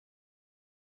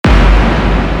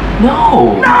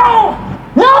No! No!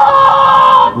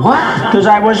 No! What? Because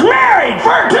I was married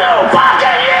for 2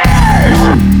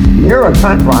 fucking years! You're a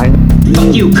cunt, Brian.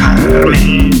 Fuck you,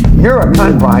 Carmen. You're a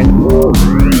cunt, Brian.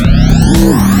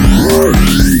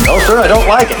 No, sir, I don't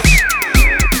like it.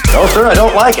 No, sir, I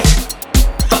don't like it.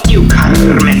 Fuck you,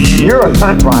 Carmen. You're a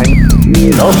cunt, Brian.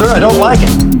 No, sir, I don't like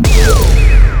it.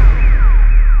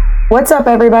 What's up,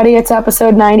 everybody? It's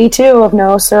episode 92 of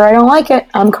No, Sir, I Don't Like It.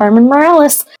 I'm Carmen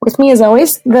Morales. With me, as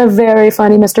always, the very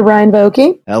funny Mr. Brian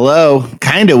Vokey. Hello.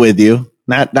 Kind of with you.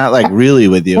 Not like really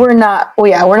with you. We're not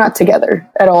together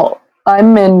at all.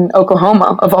 I'm in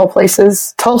Oklahoma, of all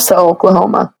places. Tulsa,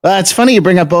 Oklahoma. It's funny you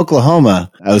bring up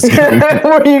Oklahoma. I was gonna,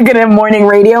 Were you going to morning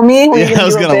radio me? I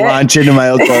was going to launch into my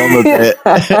Oklahoma bit.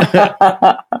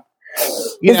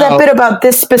 Is that bit about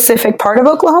this specific part of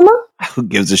Oklahoma? Who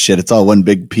gives a shit? It's all one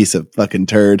big piece of fucking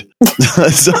turd.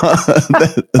 So,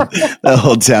 the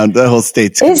whole town, the whole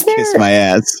state's gonna kiss my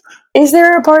ass. Is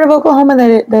there a part of Oklahoma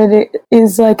that it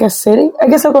is like a city? I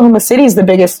guess Oklahoma City is the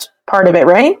biggest part of it,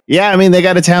 right? Yeah, I mean, they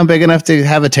got a town big enough to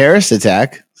have a terrorist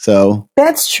attack. So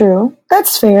that's true.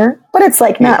 That's fair. But it's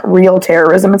like not real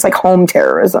terrorism. It's like home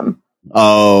terrorism.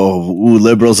 Oh,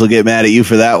 liberals will get mad at you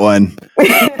for that one.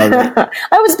 I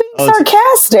was being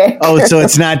sarcastic. So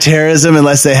it's not terrorism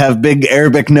unless they have big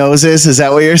Arabic noses? Is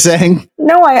that what you're saying?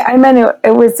 No, I meant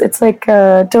it's like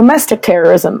domestic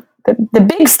terrorism. The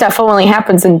big stuff only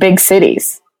happens in big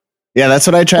cities. Yeah, that's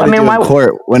what I try to do in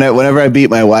court. Whenever I beat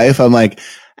my wife, I'm like,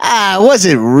 it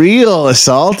wasn't real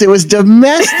assault. It was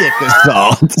domestic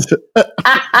assault.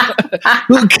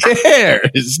 Who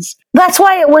cares? That's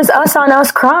why it was us on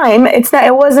us crime.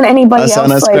 It wasn't anybody else. Us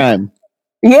on us crime.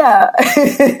 Yeah.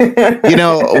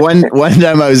 One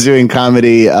time I was doing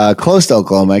comedy close to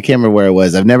Oklahoma. I can't remember where it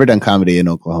was. I've never done comedy in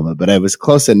Oklahoma, but I was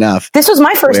close enough. This was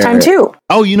my first time too.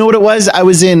 Oh, you know what it was? I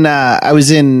was in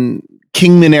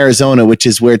Kingman, Arizona, which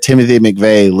is where Timothy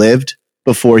McVeigh lived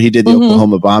before he did the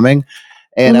Oklahoma bombing.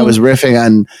 And I was riffing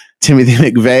on Timothy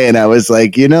McVeigh, and I was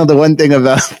like, the one thing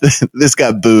about this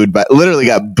literally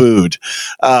got booed.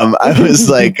 I was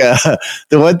like,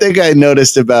 the one thing I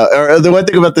noticed the one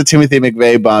thing about the Timothy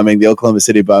McVeigh bombing, the Oklahoma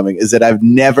City bombing, is that I've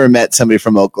never met somebody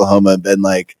from Oklahoma and been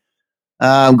like,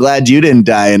 I'm glad you didn't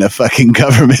die in a fucking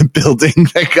government building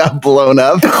that got blown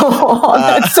up. Oh,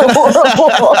 that's so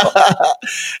horrible.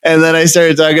 And then I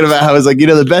started talking about how I was like,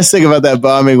 the best thing about that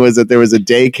bombing was that there was a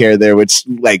daycare there, which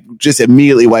like just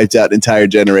immediately wiped out an entire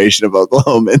generation of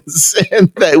Oklahomans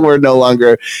and that were no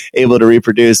longer able to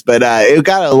reproduce. But it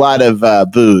got a lot of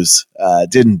boos. I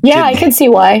could see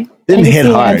why. Didn't hit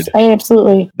hard. I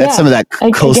absolutely. That's some of that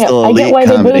coastal elite I get why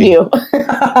comedy. They booed you.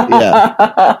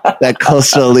 Yeah, that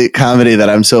coastal elite comedy that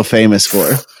I'm so famous for.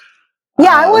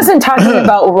 Yeah, I wasn't talking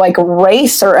about like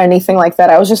race or anything like that.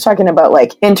 I was just talking about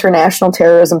like international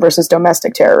terrorism versus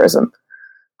domestic terrorism,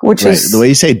 which is the way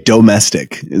you say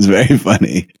domestic is very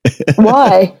funny.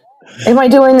 Why? Am I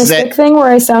doing the sick thing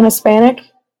where I sound Hispanic?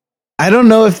 I don't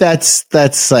know if that's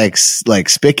like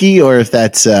spicky or if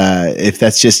that's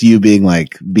just you being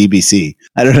like BBC.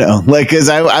 I don't know. Like, cause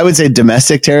I would say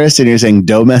domestic terrorist and you're saying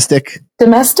domestic or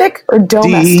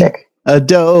domestic?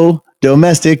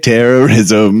 Domestic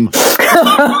terrorism.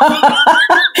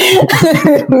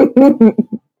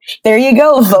 There you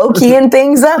go. Vokeying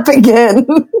things up again.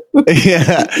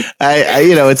 Yeah. I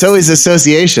it's always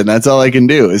association. That's all I can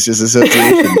do. It's just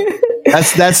association.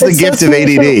 That's the gift of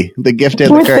ADD. The gift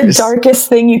and the curse. The darkest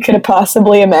thing you could have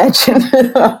possibly imagined.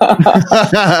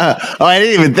 I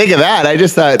didn't even think of that. I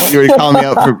just thought you were calling me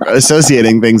out for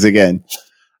associating things again.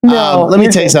 No, let me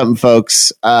tell you something,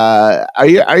 folks. Are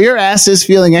your asses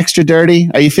feeling extra dirty?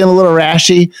 Are you feeling a little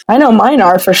rashy? I know mine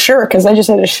are for sure because I just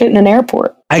had to shit in an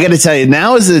airport. I got to tell you,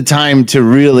 now is the time to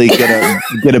really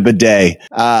get a bidet.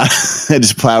 I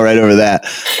just plow right over that.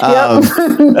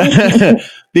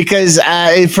 Because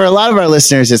for a lot of our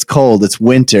listeners, it's cold, it's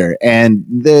winter, and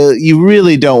you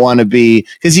really don't want to be,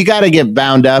 because you got to get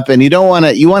bound up, and you want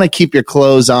to keep your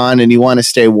clothes on, and you want to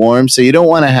stay warm, so you don't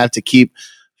want to have to keep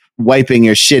wiping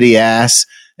your shitty ass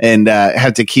and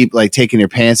have to keep like taking your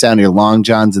pants down, your long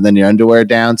johns, and then your underwear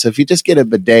down. So if you just get a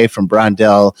bidet from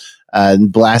Brondell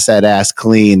and blast that ass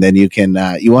clean, then you can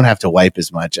you won't have to wipe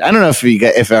as much. I don't know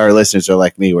if our listeners are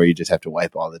like me, where you just have to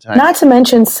wipe all the time. Not to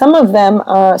mention, some of them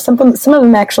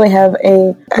actually have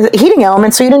a heating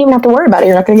element, so you don't even have to worry about it.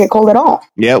 You're not going to get cold at all.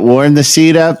 Yeah, warm the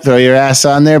seat up, throw your ass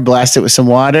on there, blast it with some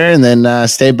water, and then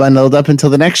stay bundled up until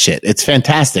the next shit. It's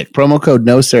fantastic. Promo code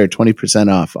NOSIR, 20%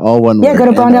 off. All one word. Yeah, go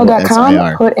to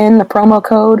Brondell.com, put in the promo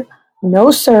code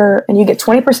No, sir. And you get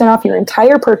 20% off your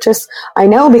entire purchase. I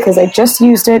know because I just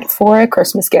used it for a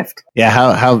Christmas gift. Yeah,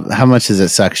 how much does it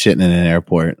suck shitting in an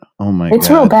airport? Oh my god. It's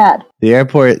real bad. The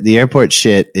airport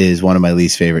shit is one of my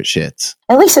least favorite shits.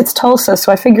 At least it's Tulsa,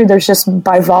 so I figured there's just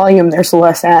by volume there's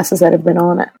less asses that have been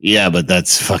on it. Yeah, but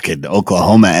that's fucking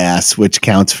Oklahoma ass, which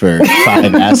counts for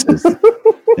 5 asses.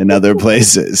 In other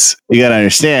places, you gotta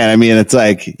understand. I mean, it's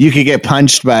like you could get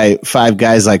punched by 5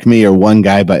 guys like me, or one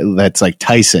guy that's like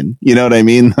Tyson. You know what I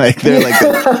mean? Like they're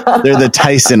they're the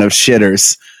Tyson of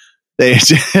shitters.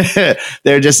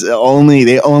 They're just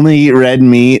they only eat red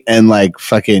meat and like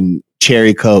fucking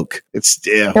cherry Coke.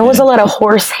 There was a lot of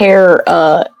horsehair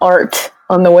art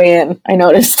on the way in. I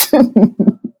noticed.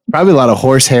 Probably a lot of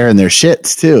horsehair in their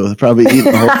shits too. They're probably eating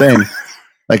the whole thing,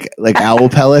 like owl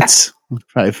pellets.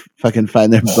 Probably fucking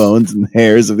find their bones and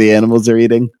hairs of the animals they're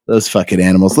eating. Those fucking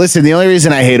animals. Listen, the only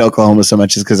reason I hate Oklahoma so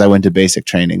much is because I went to basic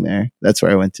training there. That's where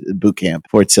I went to boot camp.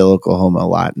 Fort Sill, Oklahoma, a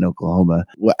lot in Oklahoma.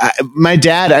 I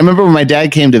remember when my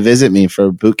dad came to visit me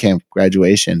for boot camp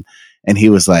graduation, and he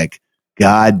was like,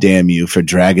 God damn you for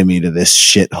dragging me to this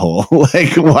shithole.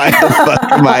 Like, why the fuck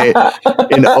am I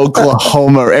in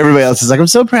Oklahoma? Everybody else is like, I'm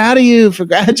so proud of you for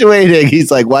graduating.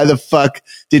 He's like, why the fuck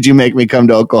did you make me come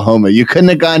to Oklahoma? You couldn't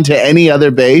have gone to any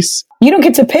other base. You don't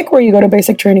get to pick where you go to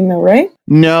basic training though, right?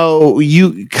 No,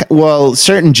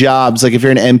 certain jobs, like if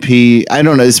you're an MP, I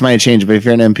don't know, this might change, but if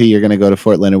you're an MP, you're going to go to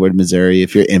Fort Leonard Wood, Missouri.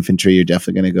 If you're infantry, you're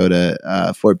definitely going to go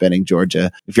to Fort Benning,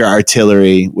 Georgia. If you're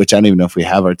artillery, which I don't even know if we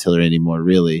have artillery anymore,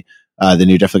 really. Then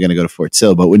you're definitely going to go to Fort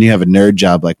Sill. But when you have a nerd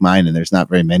job like mine, and there's not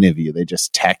very many of you, they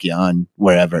just tack you on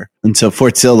wherever. And so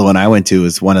Fort Sill, the one I went to,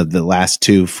 was one of the last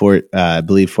 2. I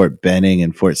believe Fort Benning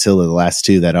and Fort Sill are the last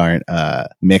 2 that aren't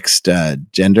mixed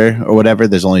gender or whatever.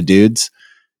 There's only dudes.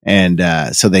 And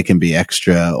so they can be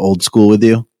extra old school with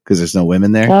you because there's no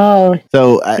women there. Oh,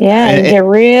 so you get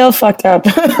real fucked up.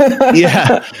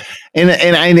 Yeah. And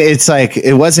it's like,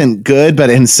 it wasn't good, but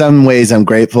in some ways I'm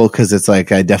grateful because it's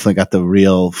like, I definitely got the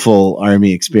real full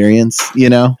Army experience, you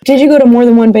know? Did you go to more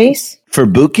than one base? For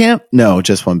boot camp? No,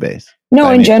 just one base. No,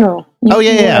 in general.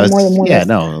 Yeah. More than one base.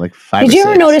 No, like 5 Did or you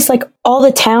ever 6. notice like all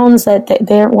the towns that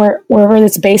they're wherever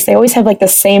it's based, they always have like the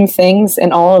same things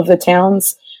in all of the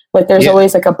towns? Like there's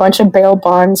always like a bunch of bail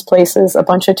bonds places, a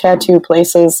bunch of tattoo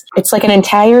places. It's like an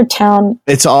entire town.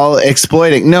 It's all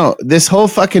exploiting. No, this whole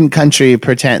fucking country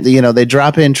they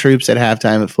drop in troops at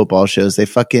halftime at football shows. They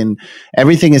fucking,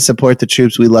 everything is support the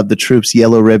troops. We love the troops,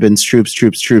 yellow ribbons,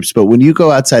 troops. But when you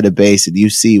go outside a base and you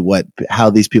see how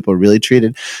these people are really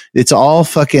treated, it's all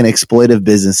fucking exploitive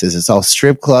businesses. It's all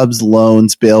strip clubs,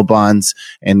 loans, bail bonds,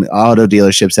 and auto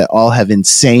dealerships that all have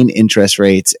insane interest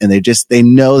rates. And they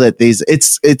know that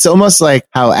it's almost like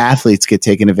how athletes get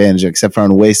taken advantage of, except for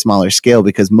on a way smaller scale,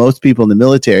 because most people in the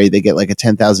military, they get like a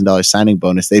 $10,000 signing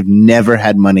bonus. They've never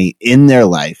had money in their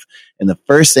life. And the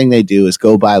first thing they do is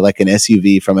go buy like an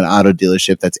SUV from an auto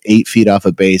dealership that's 8 feet off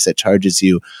a base that charges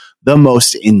you the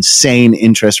most insane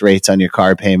interest rates on your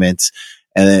car payments.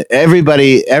 And then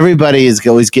everybody is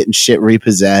always getting shit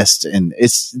repossessed, and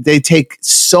they take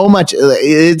so much.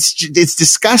 It's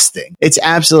disgusting. It's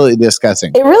absolutely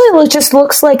disgusting. It really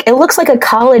looks like a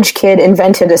college kid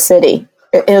invented a city.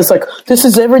 It was like, this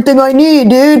is everything I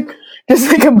need, dude.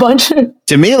 Just like a bunch of.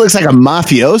 To me, it looks like a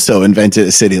mafioso invented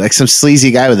a city, like some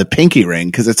sleazy guy with a pinky ring,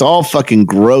 because it's all fucking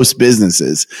gross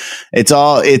businesses. It's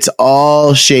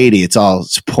all shady. It's all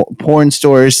porn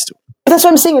stores. That's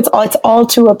what I'm saying. It's all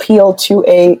to appeal to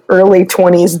a early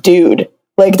 20s dude.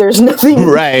 Like there's nothing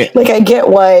right. Like I get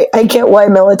why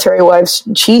military wives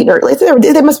cheat, or like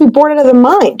they must be bored out of their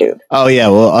mind, dude. Oh yeah.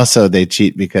 Well, also they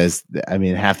cheat because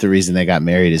half the reason they got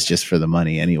married is just for the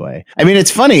money anyway.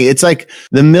 It's funny. It's like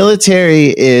the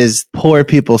military is poor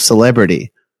people's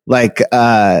celebrity. Like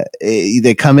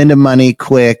they come into money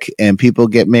quick, and people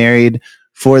get married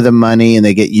for the money, and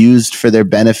they get used for their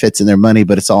benefits and their money,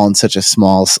 but it's all in such a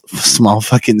small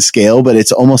fucking scale. But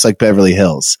it's almost like Beverly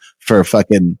Hills for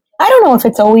fucking. I don't know if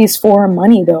it's always for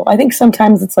money though. I think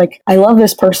sometimes it's like, I love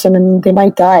this person and they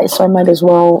might die, so I might as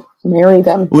well marry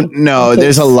them. No,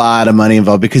 there's a lot of money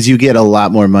involved because you get a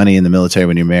lot more money in the military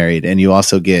when you're married, and you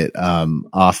also get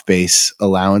off-base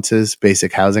allowances,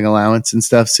 basic housing allowance and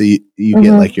stuff. So you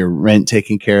get like your rent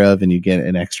taken care of, and you get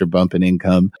an extra bump in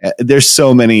income. There's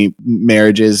so many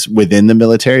marriages within the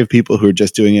military of people who are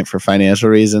just doing it for financial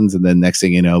reasons, and then next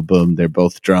thing you know, boom, they're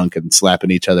both drunk and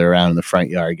slapping each other around in the front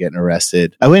yard, getting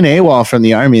arrested. I went AWOL from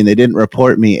the Army, and they didn't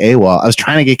report me AWOL. I was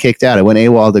trying to get kicked out. I went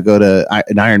AWOL to go to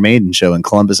an Iron Maiden show in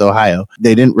Columbus, Ohio.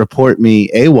 They didn't report me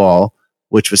AWOL,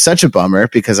 which was such a bummer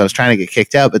because I was trying to get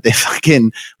kicked out. But they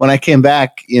when I came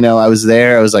back, I was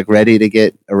there. I was like ready to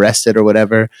get arrested or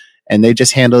whatever. and they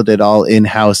just handled it all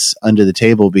in-house under the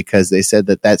table because they said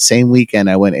that same weekend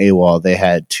I went AWOL, they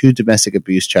had 2 domestic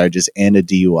abuse charges and a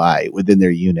DUI within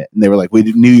their unit. And they were like, we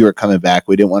knew you were coming back.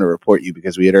 We didn't want to report you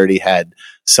because we had already had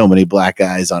so many black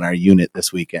guys on our unit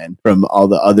this weekend from all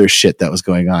the other shit that was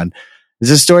going on. It's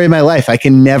a story of my life. I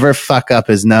can never fuck up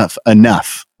enough.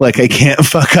 Like I can't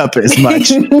fuck up as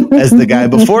much as the guy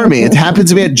before me. It happens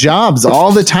to me at jobs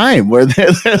all the time where they're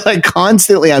like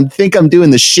constantly, I think I'm doing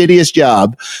the shittiest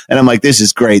job. And I'm like, this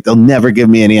is great. They'll never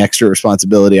give me any extra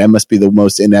responsibility. I must be the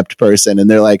most inept person. And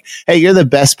they're like, hey, you're the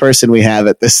best person we have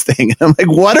at this thing. And I'm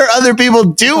like, what are other people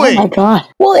doing? Oh my God.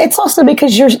 Well, it's also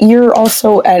because you're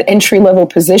also at entry level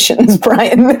positions,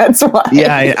 Brian. That's why.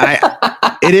 Yeah.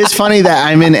 It is funny that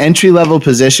I'm in entry level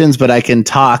positions, but I can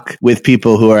talk with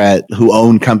people who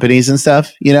own companies and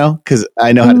stuff, because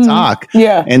I know how to talk.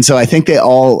 Yeah. And so I think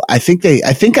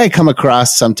I come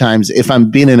across sometimes, if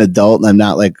I'm being an adult and I'm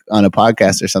not like on a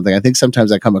podcast or something, I think sometimes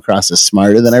I come across as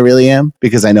smarter than I really am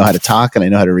because I know how to talk and I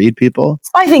know how to read people.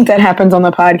 I think that happens on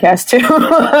the podcast too,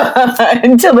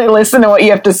 until they listen to what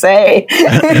you have to say.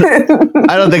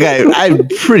 I'm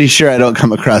pretty sure I don't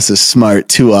come across as smart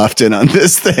too often on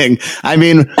this thing. I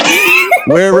mean,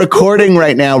 we're recording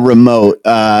right now remote,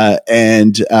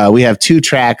 and we have 2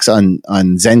 tracks on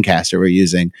Zencastr we're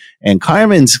using. And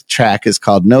Carmen's track is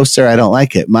called No Sir, I Don't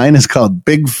Like It. Mine is called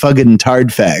Big Fuggin' Tard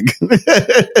Fag.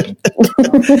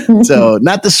 So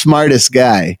not the smartest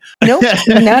guy. Nope,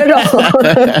 not at all.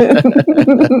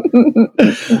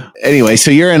 Anyway,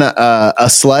 so you're in a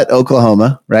Slut,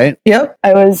 Oklahoma, right? Yep.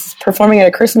 I was performing at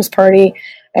a Christmas party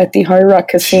at the Hard Rock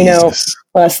Casino. Jesus.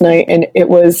 Last night, and it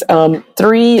was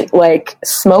 3 like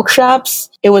smoke shops.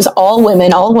 It was all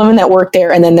women that worked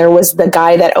there, and then there was the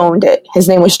guy that owned it. His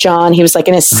name was John. He was like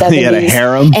in his 70s. He had a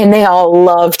harem, and they all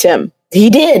loved him. He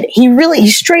did. He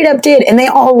straight up did, and they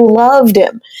all loved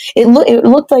him. It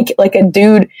looked like a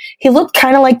dude. He looked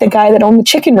kind of like the guy that owned the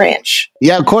chicken ranch.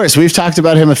 Yeah, of course. We've talked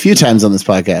about him a few times on this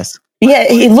podcast. Yeah,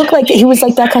 he looked like he was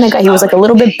like that kind of guy. He was like a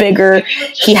little bit bigger.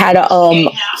 He had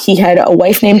a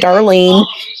wife named Darlene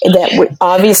that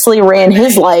obviously ran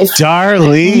his life.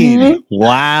 Darlene, mm-hmm.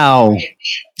 Wow.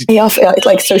 He also,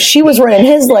 so she was running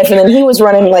his life, and then he was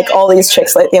running like all these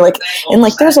chicks, and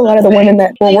there's a lot of the women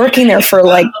that were working there for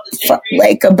like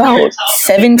about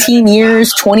 17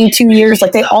 years, 22 years,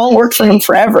 like they all worked for him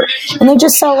forever, and they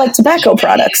just sell like tobacco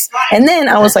products. And then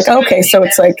I was like, okay, so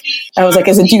it's like, I was like,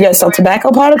 do you guys sell tobacco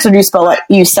products, or do you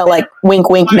sell like wink,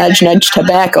 wink, nudge, nudge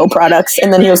tobacco products?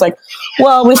 And then he was like,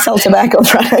 well, we sell tobacco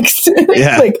products.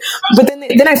 Yeah. But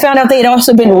then I found out they had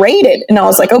also been raided, and I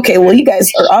was like, okay, well, you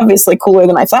guys are obviously cooler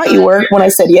than I thought you were when I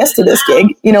said yes to this gig.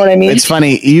 You know what I mean? It's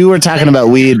funny. You were talking about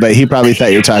weed, but he probably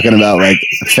thought you were talking about like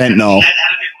fentanyl.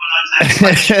 He's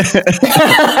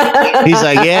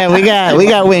like, yeah, we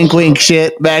got wink wink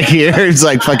shit back here. It's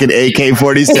like fucking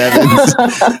AK-47s,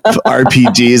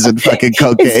 RPGs, and fucking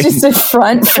cocaine. It's just a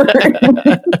front for.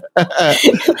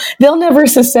 They'll never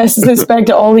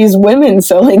suspect all these women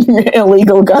selling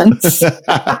illegal guns.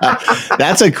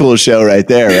 That's a cool show right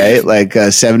there, right? Like a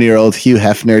 70-year-old Hugh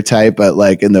Hefner type, but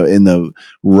like in the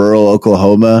rural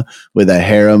Oklahoma with a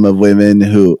harem of women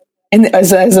who. And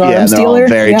as an arms dealer,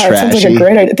 very trashy. That sounds like a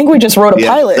great idea. I think we just wrote a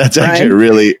pilot. That's Brian. actually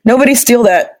really. Nobody steal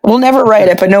that. We'll never write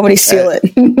it, but nobody steal it.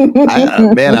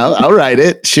 I'll write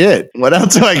it. Shit. What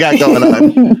else do I got going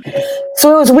on?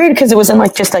 So it was weird because it was in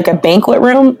like just like a banquet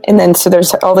room, and then so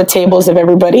there's all the tables of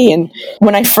everybody. And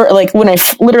when I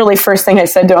literally first thing I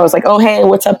said to him, I was like, "Oh hey,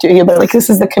 what's up, dude?" They're like, "This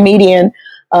is the comedian."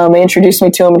 They introduced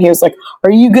me to him, and he was like,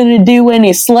 "Are you going to do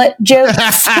any slut jokes?"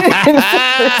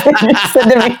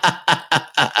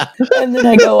 And then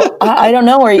I go, "I don't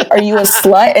know. Are you a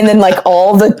slut?" And then like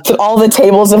all the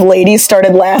tables of ladies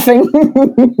started laughing.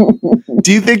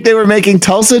 Do you think they were making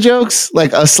Tulsa jokes?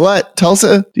 Like a slut,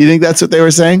 Tulsa? Do you think that's what they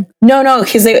were saying? No,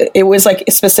 because it was like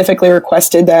specifically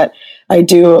requested that I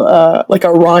do like a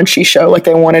raunchy show. Like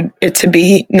they wanted it to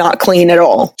be not clean at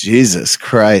all. Jesus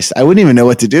Christ. I wouldn't even know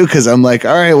what to do because I'm like,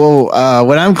 all right, well,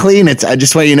 when I'm clean, I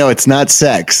just want you to know it's not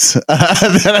sex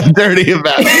that I'm dirty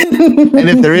about. And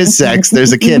if there is sex,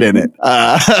 there's a kid in it.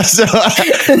 So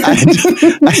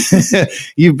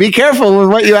you be careful with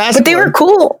what you ask But they were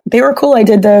cool. They were cool. I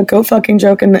did the go fucking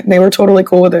joke and they were totally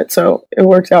cool with it. So it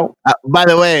worked out. By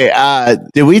the way,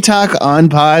 did we talk on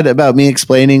pod about me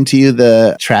explaining to you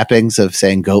the trappings of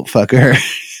saying goat fucker?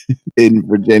 in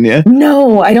Virginia?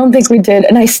 No, I don't think we did.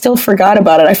 And I still forgot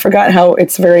about it. I forgot how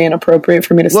it's very inappropriate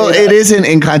for me to say that. It isn't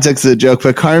in context of the joke,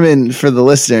 but Carmen, for the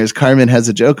listeners, Carmen has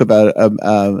a joke about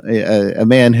a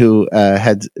man who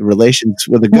had relations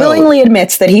with a goat. Willingly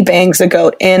admits that he bangs a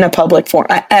goat in a public forum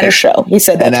at a show. He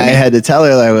said that and to I me. had to tell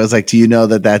her, I was like, do you know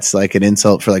that that's like an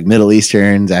insult for like Middle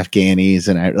Easterns, Afghanis,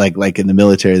 and I like in the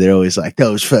military, they're always like,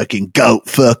 those fucking goat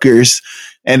fuckers.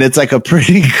 And it's like a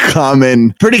pretty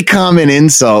common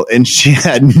insult. And she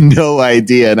had no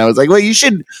idea. And I was like, well, you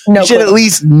should at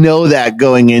least know that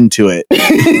going into it.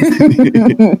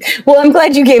 Well, I'm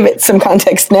glad you gave it some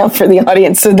context now for the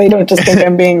audience so they don't just think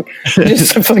I'm being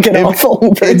just a fucking awful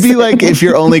person. It'd be like if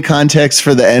your only context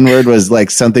for the N-word was like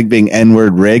something being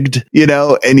N-word rigged, you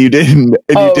know, and you didn't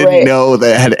know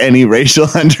that it had any racial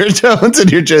undertones,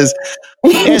 and you're just,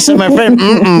 yeah, so my friend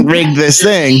rigged this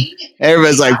thing.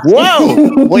 Everybody's like,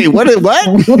 whoa, wait, what?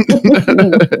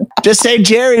 Just say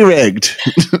Jerry rigged.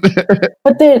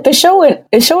 But the show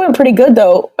went pretty good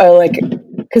though.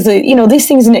 Because these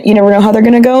things, you never know how they're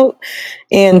going to go,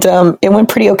 and it went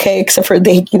pretty okay. Except for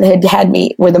they had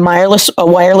me with a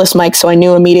wireless mic, so I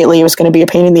knew immediately it was going to be a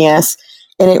pain in the ass,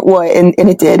 and it was, and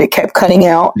it did. It kept cutting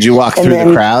out. Did you walk through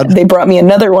the crowd? They brought me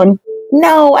another one.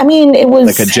 No, I mean it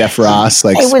was like a Jeff Ross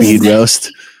speed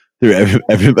roast. Through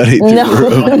everybody through the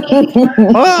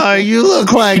room. Oh, you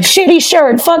look like shitty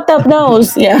shirt, fucked up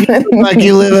nose. Yeah, like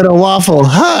you live in a Waffle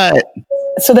Hut.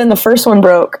 So then the first one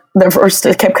broke. The first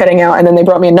it kept cutting out, and then they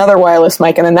brought me another wireless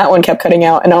mic, and then that one kept cutting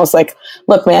out. And I was like,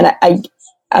 "Look, man,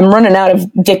 I'm running out of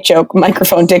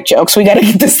microphone dick jokes. We got to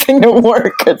get this thing to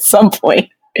work at some point."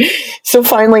 So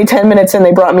finally, 10 minutes in,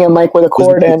 they brought me a mic with a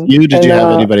cord in. Did you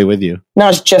have anybody with you? No,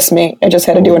 it's just me. I just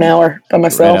had to do an hour by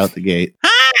myself. Right out the gate.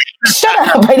 Shut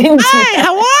up! I didn't. Hi,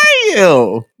 how are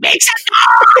you? Make some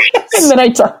noise. And then I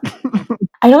talk.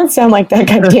 I don't sound like that.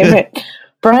 God damn it!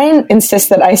 Brian insists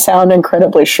that I sound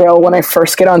incredibly shrill when I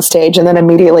first get on stage, and then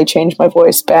immediately change my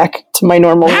voice back to my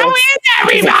normal voice. How is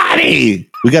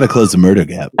everybody? We got to close the murder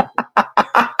gap.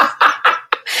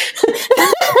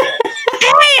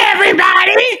 Hey,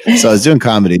 everybody! So I was doing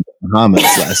comedy in the Bahamas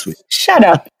last week. Shut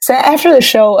up. So after the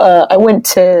show, I went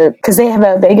to, because they have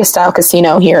a Vegas style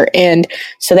casino here, and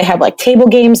so they have like table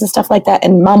games and stuff like that,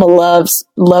 and Mama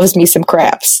loves me some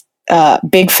craps.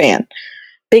 Big fan.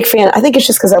 I think it's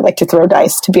just because I like to throw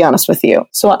dice, to be honest with you.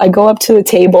 So I go up to the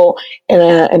table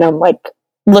and I'm like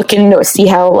looking to see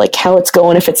how it's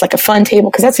going, if it's like a fun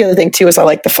table, because that's the other thing too, is I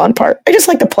like the fun part. I just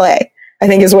like to play, I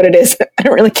think is what it is. I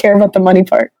don't really care about the money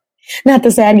part. Not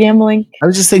the sad gambling. I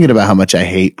was just thinking about how much I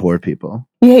hate poor people.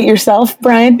 You hate yourself,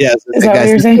 Brian? Yeah. Is that what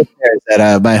you're saying?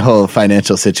 That my whole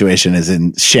financial situation is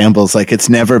in shambles like it's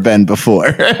never been before.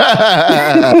 Anyway,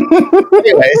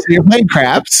 so you're playing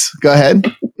craps. Go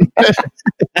ahead.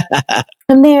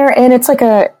 I'm there, and it's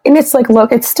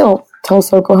look, it's still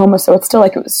Tulsa, Oklahoma, so it's still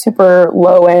like super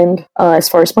low end as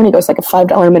far as money goes, like a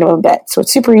 $5 minimum bet. So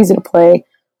it's super easy to play.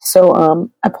 So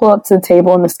I pull up to the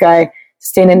table, and this guy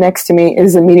standing next to me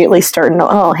is immediately starting to,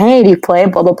 oh, hey, do you play?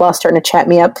 Blah, blah, blah, starting to chat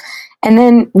me up. And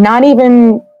then not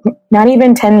even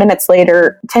 10 minutes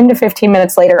later, 10 to 15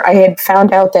 minutes later, I had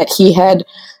found out that he had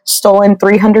stolen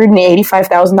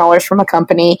 $385,000 from a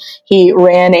company. He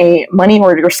ran a money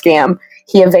order scam.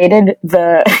 He evaded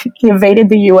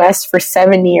the U.S. for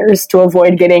 7 years to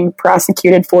avoid getting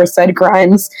prosecuted for said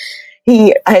crimes.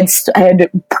 He had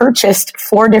purchased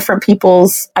 4 different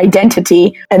people's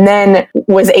identity, and then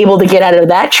was able to get out of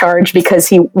that charge because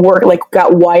he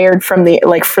got wired from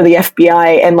for the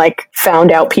FBI, and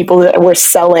found out people that were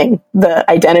selling the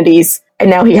identities,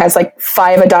 and now he has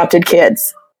 5 adopted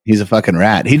kids. He's a fucking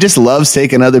rat. He just loves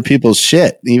taking other people's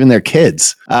shit, even their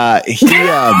kids.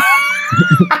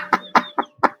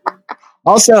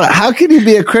 Also, how can you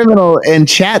be a criminal and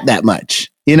chat that much?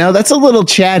 You know, that's a little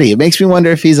chatty. It makes me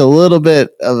wonder if he's a little bit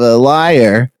of a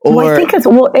liar. Or I think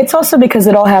it's also because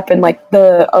it all happened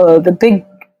the big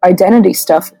identity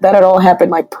stuff, that it all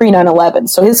happened pre 9/11.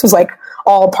 So this was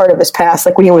all part of his past,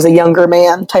 when he was a younger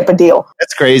man type of deal.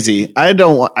 That's crazy. I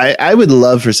would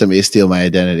love for somebody to steal my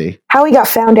identity. How he got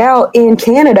found out in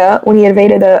Canada when he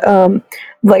invaded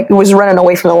was running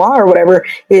away from the law or whatever,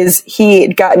 is he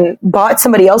had bought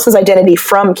somebody else's identity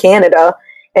from Canada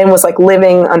and was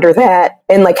living under that,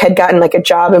 and had gotten a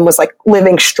job and was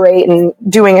living straight and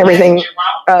doing everything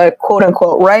quote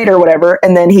unquote right or whatever.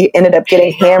 And then he ended up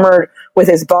getting hammered with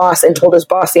his boss and told his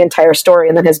boss the entire story,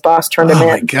 and then his boss turned him Oh in.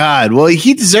 my God. Well,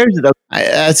 he deserves it.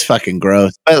 That's fucking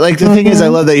gross. But like the thing is, I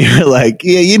love that you're like,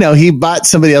 yeah, you know, he bought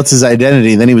somebody else's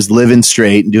identity, and then he was living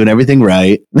straight and doing everything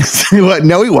right. What?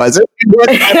 No, he wasn't. He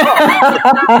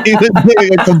was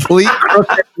doing a complete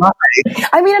crooked lie.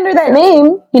 I mean, under that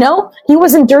name, you know, he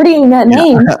wasn't dirtying that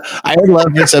name. I would love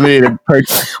for somebody to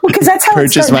purchase, Because that's how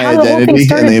purchase my identity,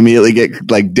 and they immediately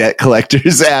get like debt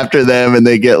collectors after them, and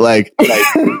they get like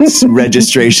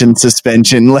registration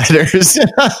suspension letters.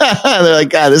 They're like,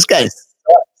 God, this guy.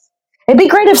 It'd be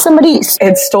great if somebody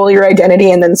had stole your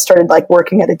identity and then started like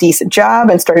working at a decent job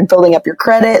and started building up your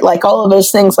credit, like all of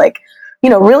those things, like, you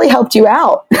know, really helped you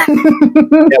out. Yeah,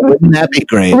 wouldn't that be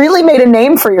great? Really made a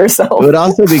name for yourself. It would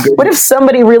also be great. What if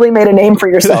somebody really made a name for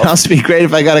It would yourself? also be great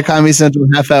if I got a Comedy Central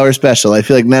half-hour special. I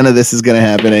feel like none of this is going to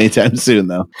happen anytime soon,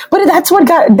 though. But that's what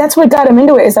got him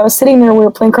into it. Is I was sitting there, we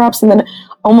were playing craps, and then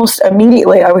almost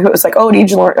immediately I was like, "Oh,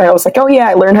 did you learn?" I was like, "Oh yeah,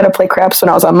 I learned how to play craps when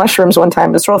I was on mushrooms one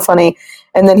time. It's real funny."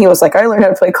 And then he was like, "I learned how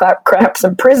to play craps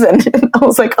in prison." And I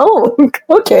was like, "Oh,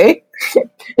 okay."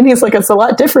 And he's like, "It's a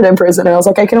lot different in prison." And I was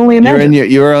like, "I can only imagine."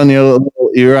 You were on your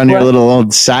little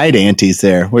old side antes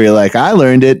there, where you're like, "I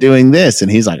learned it doing this," and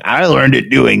he's like, "I learned it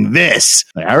doing this."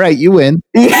 Like, all right, you win.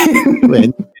 You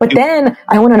win. But then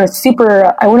I went on a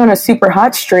super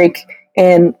hot streak,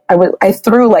 and I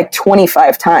threw like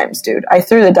 25 times, dude. I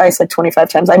threw the dice like 25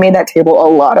 times. I made that table a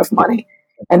lot of money.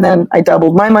 And then I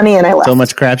doubled my money and I left. So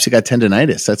much craps, you got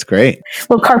tendonitis. That's great.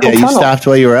 Little carpal Yeah, you tunnel. stopped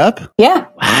while you were up? Yeah.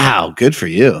 Wow, good for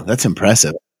you. That's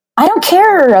impressive. I don't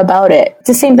care about it. It's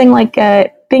the same thing like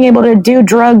being able to do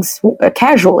drugs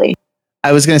casually.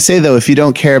 I was going to say, though, if you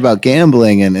don't care about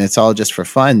gambling and it's all just for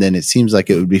fun, then it seems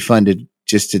like it would be fun to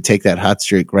just to take that hot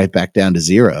streak right back down to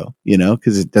zero, you know,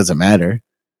 because it doesn't matter,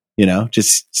 you know,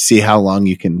 just see how long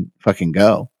you can fucking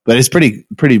go. But it's pretty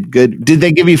good. Did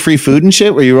they give you free food and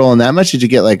shit? Were you rolling that much? Did you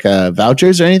get like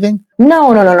vouchers or anything? No.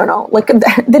 Like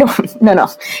they don't. No.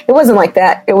 It wasn't like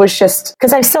that. It was just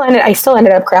because I still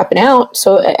ended up crapping out.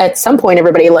 So at some point,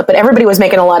 everybody was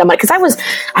making a lot of money because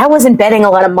I wasn't betting a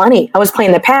lot of money. I was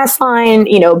playing the pass line,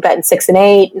 you know, betting 6 and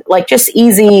 8, like just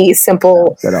easy,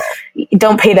 simple.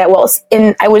 Don't pay that well.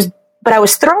 And I was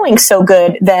throwing so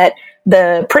good that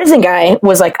the prison guy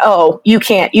was like, "Oh, you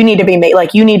can't, you need to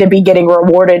be getting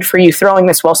rewarded for you throwing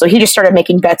this well." So he just started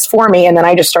making bets for me. And then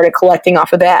I just started collecting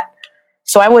off of that.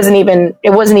 So it wasn't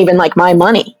even like my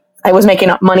money. I was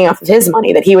making money off of his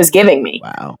money that he was giving me.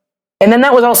 Wow. And then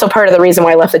that was also part of the reason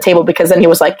why I left the table, because then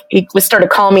he started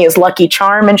calling me his Lucky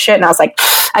Charm and shit. And I was like,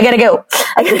 I gotta go.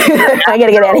 I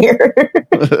gotta get out of here.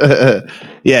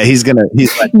 Yeah, he's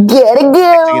like, gotta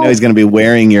go. you know, he's going to be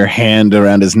wearing your hand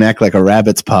around his neck like a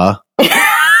rabbit's paw.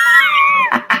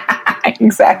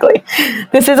 Exactly.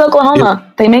 This is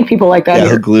Oklahoma. They make people like that Yeah,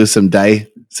 here. he'll glue some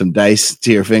dice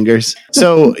to your fingers.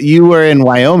 So you were in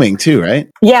Wyoming too, right?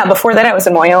 Yeah, before that I was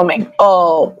in Wyoming.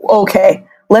 Oh, okay.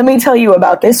 Let me tell you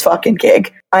about this fucking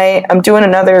gig. I'm doing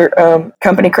another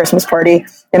company Christmas party,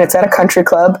 and it's at a country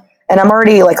club, and I'm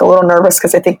already like a little nervous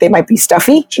because I think they might be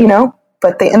stuffy, you know,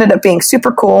 but they ended up being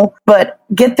super cool. But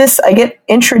get this, I get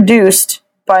introduced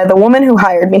by the woman who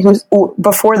hired me, who's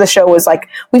before the show was like,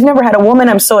 "We've never had a woman.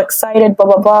 I'm so excited, blah,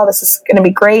 blah, blah. This is going to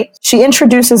be great." She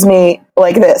introduces me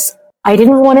like this. "I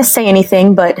didn't want to say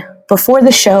anything, but before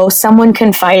the show, someone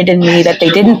confided in me that they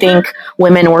didn't think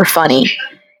women were funny.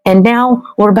 And now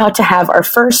we're about to have our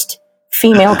first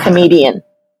female comedian,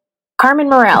 Carmen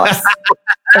Morales."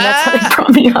 And that's how they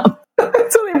brought me up.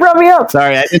 That's how they brought me up.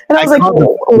 Sorry, I was like, called her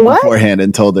 "What?" beforehand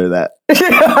and told her that.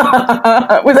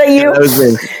 Was that you? That was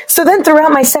me. So then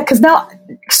throughout my set, now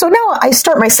I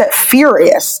start my set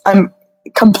furious. I'm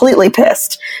completely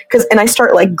pissed and I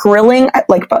start like grilling,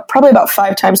 like probably about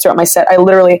 5 times throughout my set. I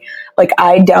literally like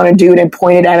eyed down a dude and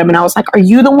pointed at him, and I was like, "Are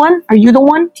you the one? Are you the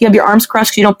one? Do you have your arms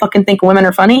crossed because you don't fucking think women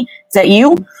are funny? Is that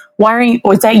you? Why are you?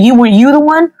 Or is that you? Were you the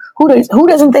one? Who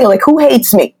doesn't think, like, who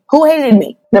hates me? Who hated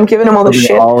me?" And I'm giving him all this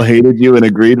shit. All hated you and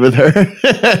agreed with her.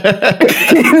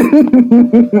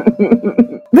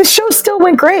 This show still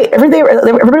went great.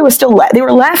 Everybody was still they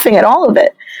were laughing at all of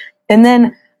it. And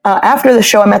then after the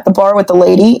show, I'm at the bar with the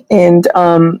lady, and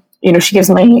you know, she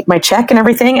gives me my check and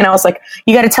everything, and I was like,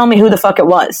 "You got to tell me who the fuck it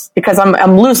was, because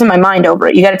I'm losing my mind over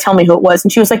it. You got to tell me who it was."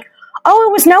 And she was like, "Oh,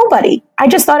 it was nobody. I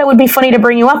just thought it would be funny to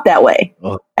bring you up that way."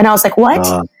 And I was like, "What?"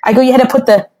 I go, "You had to put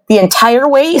the entire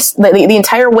weight, the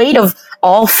entire weight of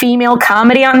all female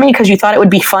comedy on me because you thought it would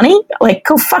be funny? Like,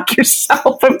 go fuck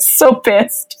yourself." I'm so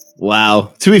pissed.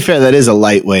 Wow. To be fair, that is a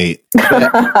lightweight.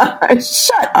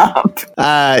 Shut up.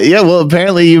 Yeah, well,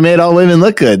 apparently you made all women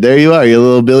look good. There you are. You're a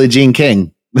little Billie Jean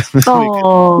King.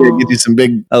 Oh, You do some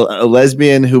big a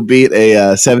lesbian who beat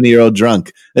a 70-year-old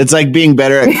drunk. It's like being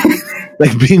better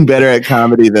at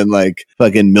comedy than like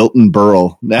fucking Milton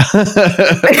Berle.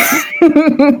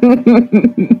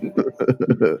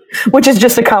 which is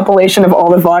just a compilation of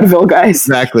all the vaudeville guys.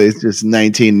 Exactly. It's just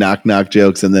 19 knock knock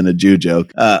jokes and then a Jew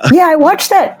joke. Yeah, I watched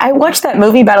that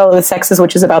movie Battle of the Sexes,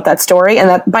 which is about that story, and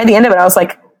that by the end of it, I was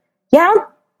like, yeah,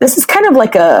 this is kind of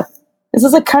like a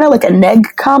neg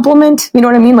compliment. You know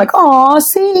what I mean? Like, oh,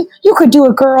 see, you could do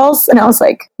it, girls. And I was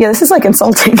like, yeah, this is like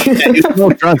insulting.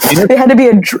 They had to be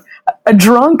a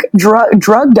drunk,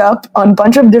 drugged up on a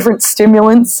bunch of different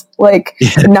stimulants, like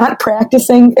not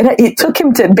practicing. It took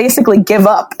him to basically give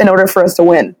up in order for us to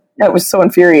win. That was so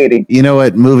infuriating. You know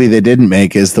what movie they didn't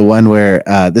make is the one where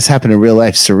this happened in real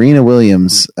life. Serena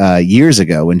Williams, years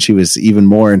ago, when she was even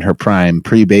more in her prime,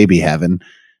 pre-baby heaven,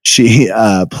 she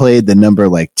played the number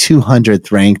like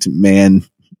 200th ranked man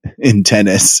in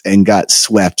tennis and got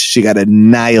swept. She got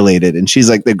annihilated, and she's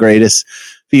like the greatest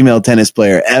female tennis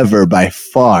player ever by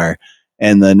far.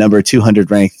 And the number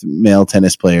 200 ranked male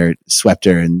tennis player swept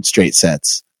her in straight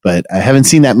sets. But I haven't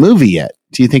seen that movie yet.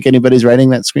 Do you think anybody's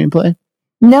writing that screenplay?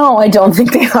 No, I don't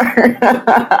think they are.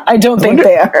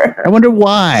 I wonder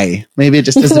why. Maybe it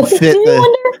just doesn't fit.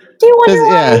 Do you wonder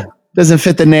why? Yeah. Doesn't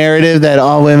fit the narrative that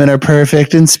all women are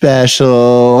perfect and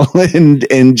special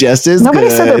and just as Nobody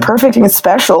good. said they're perfect and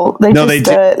special. They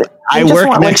work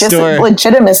want next door.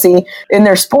 Legitimacy in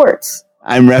their sports.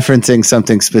 I'm referencing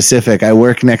something specific. I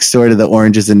work next door to the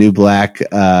Orange is the New Black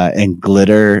and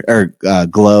Glitter or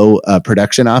Glow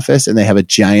production office, and they have a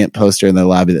giant poster in the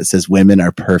lobby that says "Women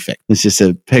are perfect." It's just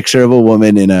a picture of a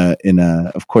woman in a.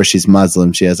 Of course, she's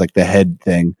Muslim. She has like the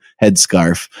head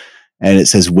scarf. And it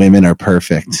says women are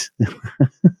perfect.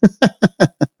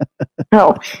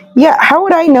 Oh, yeah. How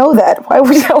would I know that? Why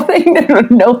would I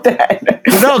know that?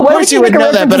 No, of course you would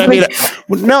know that. But I mean,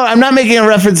 no, I'm not making a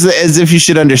reference as if you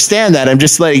should understand that. I'm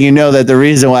just letting you know that the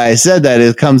reason why I said that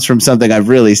it comes from something I've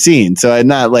really seen. So I'm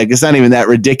not like, it's not even that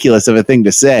ridiculous of a thing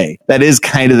to say. That is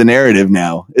kind of the narrative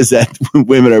now, is that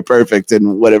women are perfect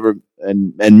and whatever.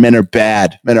 And men are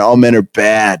bad. All men are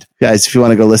bad. Guys, if you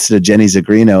want to go listen to Jenny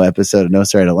Zagrino episode of No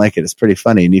Sorry I Don't Like It, it's pretty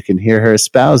funny. And you can hear her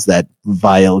espouse that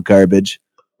vile garbage.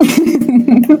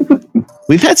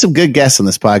 We've had some good guests on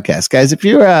this podcast, guys. If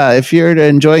you're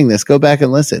enjoying this, go back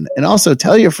and listen, and also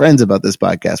tell your friends about this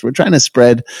podcast. We're trying to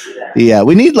spread the.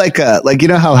 We need like you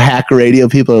know how hack radio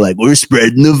people are like, we're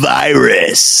spreading the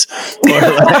virus, or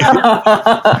like,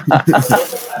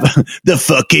 the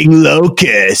fucking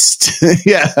locust.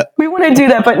 Yeah, we want to do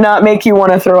that, but not make you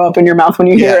want to throw up in your mouth when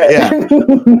you hear it. Yeah.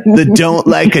 The don't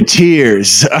like a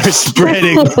tears are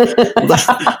spreading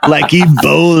like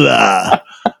Ebola.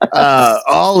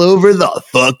 All over the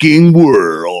fucking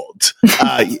world.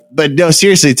 But no,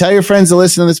 seriously, tell your friends to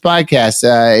listen to this podcast.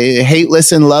 Hate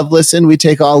listen, love listen. We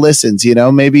take all listens. You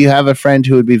know, maybe you have a friend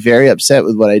who would be very upset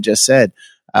with what I just said.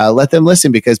 Let them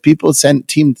listen, because people seem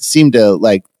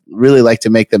to really like to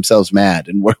make themselves mad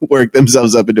and work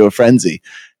themselves up into a frenzy.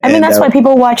 I mean, that's why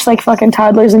people watch like fucking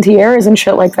Toddlers and Tiaras and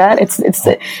shit like that.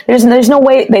 There's no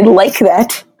way they like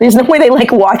that. There's no way they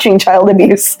like watching child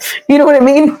abuse. You know what I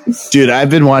mean? Dude, I've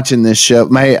been watching this show.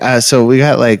 So we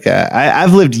got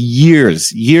I've lived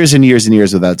years and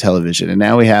years without television, and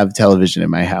now we have television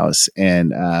in my house.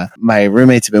 And my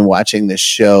roommates have been watching this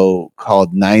show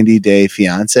called 90 Day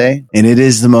Fiance, and it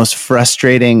is the most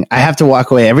frustrating. I have to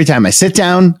walk away every time I sit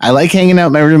down. I like hanging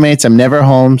out with my roommates. I'm never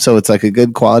home, so it's like a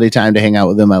good quality time to hang out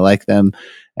with them. I like them.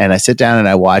 And I sit down and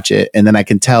I watch it, and then I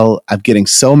can tell I'm getting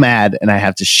so mad, and I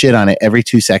have to shit on it every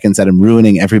 2 seconds that I'm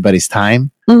ruining everybody's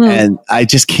time. Mm-hmm. And I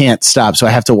just can't stop. So I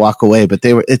have to walk away. But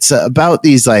it's about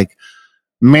these like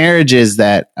marriages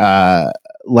that they're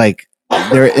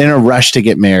in a rush to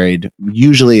get married,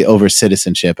 usually over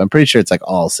citizenship. I'm pretty sure it's like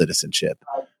all citizenship.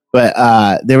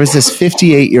 But there was this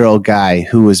 58-year-old guy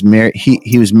who was married.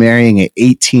 He was marrying an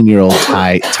 18-year-old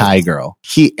Thai girl.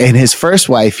 He and his first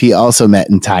wife he also met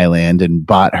in Thailand and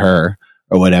bought her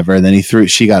or whatever. And then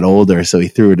she got older, so he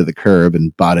threw her to the curb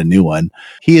and bought a new one.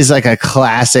 He is like a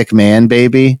classic man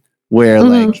baby, where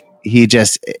like he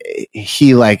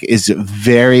is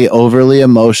very overly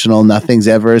emotional. Nothing's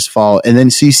ever his fault. And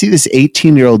then so you see this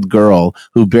 18-year-old girl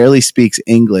who barely speaks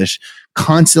English,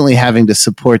 constantly having to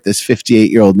support this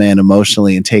 58-year-old man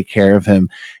emotionally and take care of him.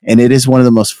 And it is one of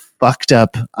the most fucked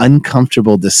up,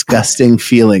 uncomfortable, disgusting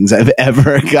feelings I've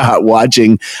ever got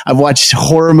watching. I've watched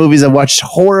horror movies. I've watched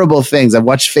horrible things. I've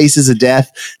watched Faces of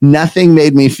Death. Nothing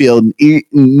made me feel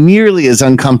nearly as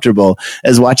uncomfortable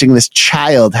as watching this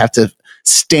child have to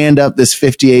stand up this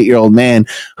 58-year-old man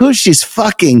who she's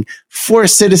fucking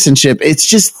forced citizenship. It's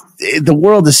just, the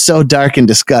world is so dark and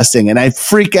disgusting, and I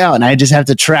freak out and I just have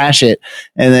to trash it.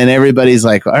 And then everybody's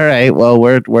like, all right, well,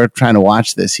 we're trying to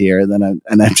watch this here. And then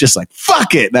I'm just like,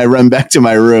 fuck it. And I run back to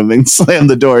my room and slam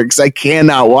the door because I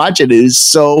cannot watch it. It is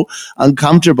so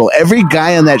uncomfortable. Every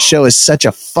guy on that show is such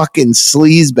a fucking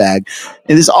sleazebag.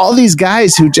 And there's all these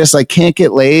guys who just like can't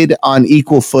get laid on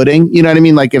equal footing. You know what I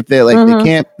mean? Like if they're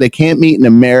like, they can't meet an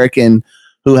American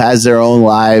who has their own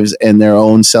lives and their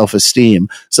own self-esteem.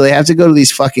 So they have to go to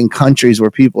these fucking countries where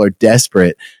people are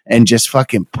desperate and just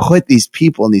fucking put these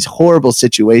people in these horrible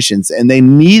situations. And they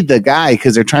need the guy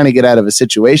because they're trying to get out of a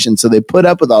situation. So they put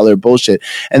up with all their bullshit.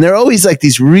 And they're always like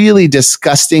these really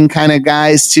disgusting kind of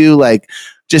guys too, like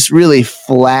just really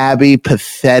flabby,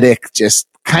 pathetic, just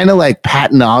kind of like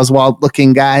Patton Oswalt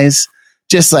looking guys,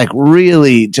 just like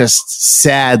really just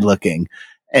sad looking.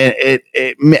 And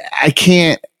I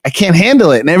can't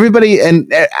handle it. And everybody,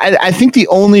 and I think the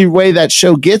only way that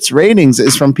show gets ratings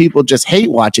is from people just hate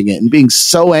watching it and being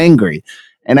so angry.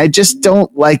 And I just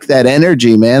don't like that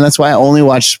energy, man. That's why I only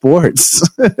watch sports.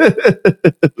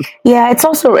 Yeah, it's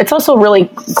also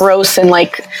really gross. And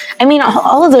like, I mean,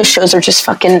 all of those shows are just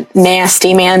fucking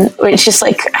nasty, man. It's just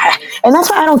like, and that's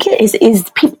why I don't get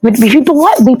people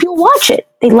watch it.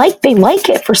 They like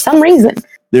it for some reason.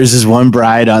 There's this one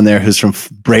bride on there who's from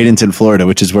Bradenton, Florida,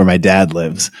 which is where my dad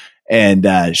lives. And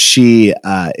she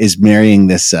is marrying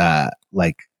this, I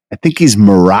think he's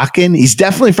Moroccan. He's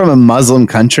definitely from a Muslim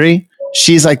country.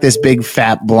 She's like this big,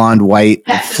 fat, blonde, white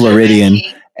Floridian.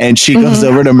 And she goes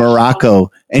over to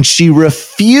Morocco and she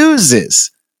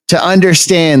refuses to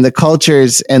understand the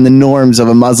cultures and the norms of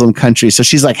a Muslim country. So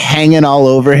she's like hanging all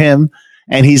over him.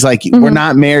 And he's like, we're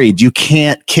not married. You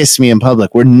can't kiss me in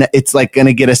public. It's like going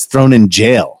to get us thrown in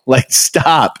jail. Like,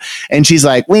 stop. And she's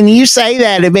like, when you say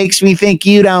that, it makes me think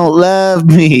you don't love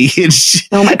me.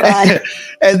 Oh my God.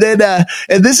 And then,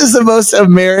 and this is the most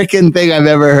American thing I've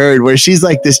ever heard, where she's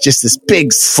like this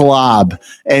big slob.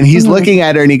 And he's looking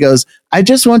at her and he goes, I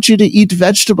just want you to eat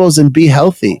vegetables and be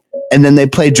healthy. And then they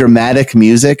play dramatic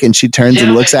music and she turns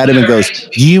and looks at him and goes,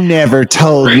 you never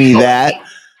told me that.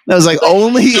 And I was like,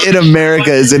 only in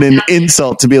America is it an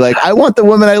insult to be like, I want the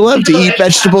woman I love to eat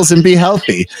vegetables and be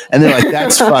healthy. And they're like,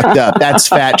 that's fucked up. That's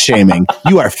fat shaming.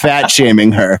 You are fat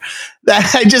shaming her.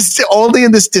 Only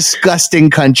in this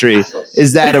disgusting country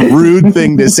is that a rude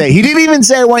thing to say. He didn't even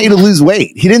say, I want you to lose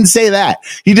weight. He didn't say that.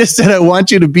 He just said, I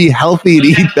want you to be healthy and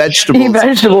eat vegetables. Eat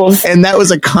vegetables. And that was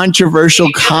a controversial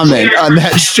comment on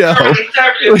that show.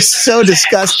 It was so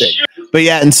disgusting. But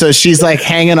yeah, and so she's like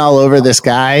hanging all over this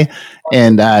guy,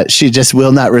 and she just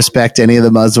will not respect any of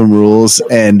the Muslim rules,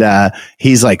 and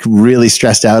he's like really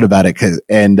stressed out about it.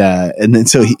 And then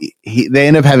so they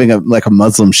end up having a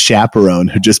Muslim chaperone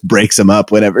who just breaks him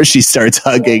up whenever she starts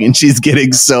hugging, and she's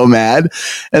getting so mad.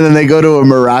 And then they go to a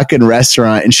Moroccan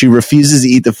restaurant, and she refuses to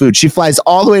eat the food. She flies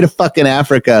all the way to fucking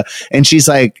Africa, and she's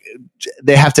like,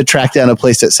 they have to track down a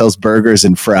place that sells burgers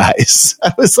and fries.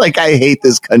 I was like, I hate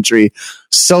this country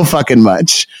so fucking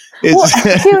much. Dude,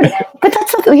 but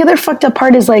that's like the other fucked up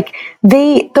part is like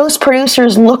those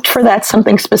producers looked for that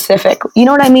something specific. You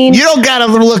know what I mean? You don't gotta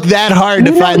look that hard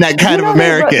to find that kind of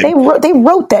American. They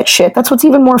wrote that shit. That's what's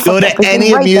even more fucked up. Go to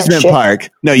any amusement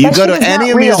park. No, you go to any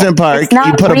amusement park,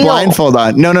 you put a blindfold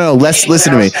on. No,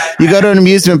 listen to me. You go to an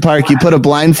amusement park, you put a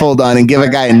blindfold on and give a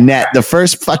guy a net. The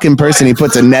first fucking person he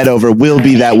puts a net over will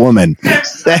be that woman.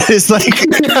 That is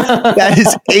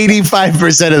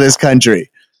 85% of this country.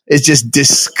 It's just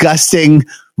disgusting,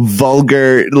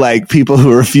 vulgar, like people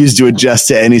who refuse to adjust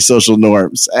to any social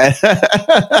norms.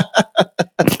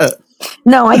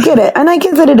 No, I get it. And I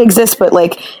get that it exists, but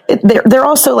like they're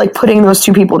also like putting those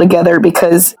two people together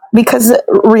because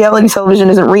reality television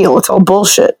isn't real. It's all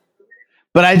bullshit.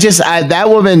 But that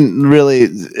woman really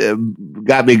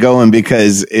got me going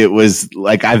because it was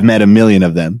like, I've met a million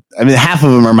of them. I mean, half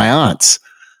of them are my aunts.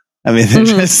 I mean, they're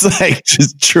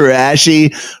just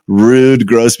trashy, rude,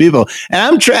 gross people. And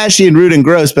I'm trashy and rude and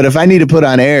gross, but if I need to put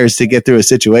on airs to get through a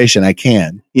situation, I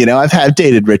can. You know, I've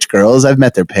dated rich girls. I've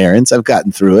met their parents. I've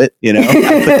gotten through it. You know, I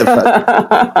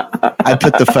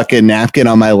put the fucking napkin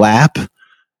on my lap.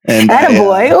 And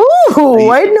attaboy. Ooh,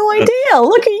 I had no idea.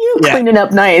 Look at you cleaning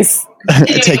up nice.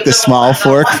 Take the small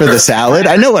fork for the salad.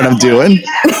 I know what I'm doing.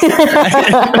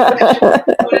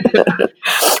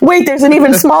 Wait, there's an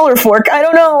even smaller fork. I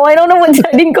don't know. I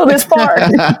didn't go this far.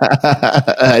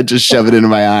 I just shove it into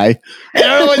my eye. I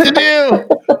don't know what to do.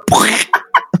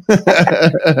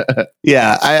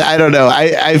 Yeah, I don't know.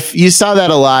 You saw that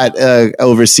a lot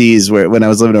overseas, when I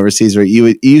was living overseas, where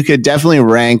you could definitely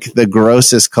rank the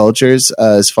grossest cultures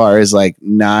as far as like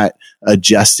not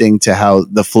adjusting to how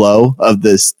the flow of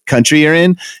this country you're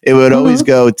in, it would always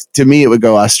go, to me, it would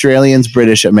go Australians,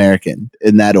 British, American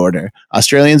in that order.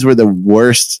 Australians were the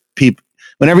worst people.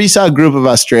 Whenever you saw a group of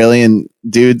Australian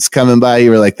dudes coming by, you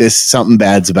were like, something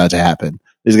bad's about to happen.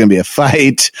 There's going to be a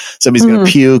fight. Somebody's going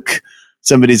to puke.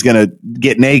 Somebody's going to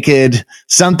get naked.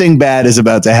 Something bad is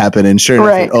about to happen. And sure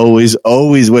enough, it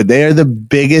always would. They are the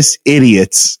biggest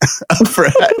idiots.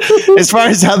 As far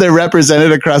as how they're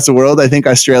represented across the world, I think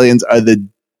Australians are the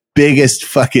biggest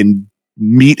fucking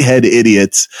meathead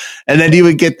idiots. And then you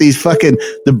would get these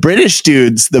the British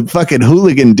dudes, the fucking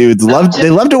hooligan dudes, they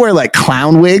love to wear like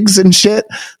clown wigs and shit.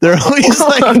 They're always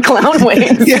like clown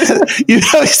wigs. Yeah, you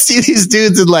always see these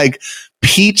dudes in like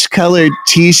peach colored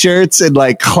t-shirts and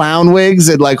like clown wigs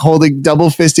and like holding double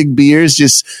fisting beers,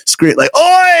 just scream like,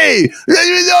 "Oi!"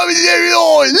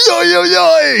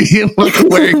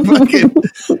 wearing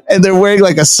and they're wearing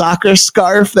like a soccer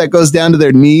scarf that goes down to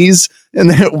their knees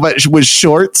and with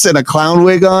shorts and a clown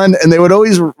wig on. And they would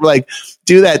always like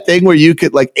do that thing where you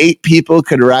could like 8 people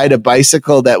could ride a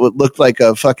bicycle that would look like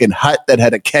a fucking hut that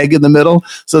had a keg in the middle.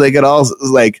 So they could all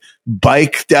like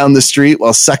bike down the street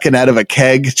while sucking out of a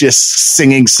keg, just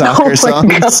singing soccer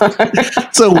songs.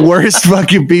 It's the worst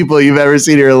fucking people you've ever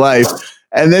seen in your life.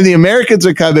 And then the Americans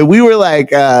would come and we were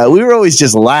like, we were always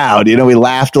just loud, you know, we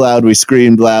laughed loud, we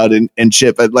screamed loud and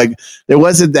shit, but like there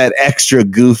wasn't that extra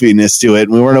goofiness to it.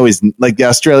 We weren't always like the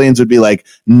Australians would be like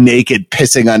naked,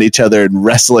 pissing on each other and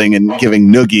wrestling and giving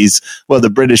noogies, while the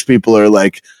British people are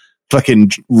like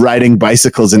fucking riding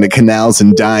bicycles into canals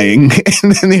and dying.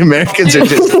 And then the Americans are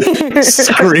just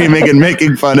screaming and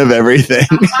making fun of everything.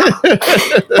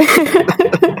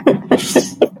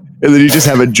 And then you just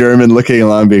have a German looking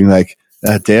along being like,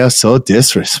 they are so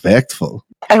disrespectful.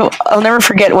 I'll never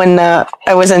forget when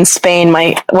I was in Spain,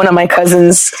 one of my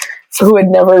cousins who had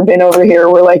never been over here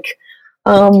were like,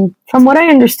 from what I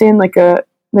understand, like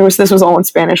this was all in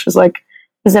Spanish, was like,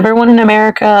 does everyone in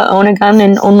America own a gun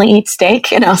and only eat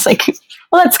steak? And I was like,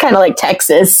 well, that's kind of like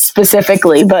Texas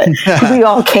specifically, but we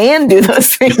all can do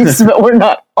those things, but we're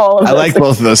not all of I like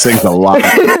both of those things a lot.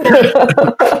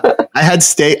 I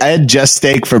had just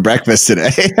steak for breakfast today.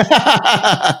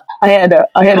 I had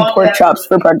pork chops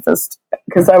for breakfast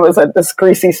because I was at this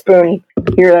Greasy Spoon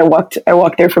here. I walked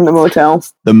there from the motel.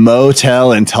 The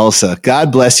motel in Tulsa.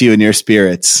 God bless you and your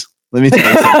spirits. Let me tell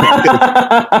you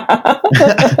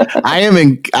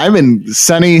something. I'm in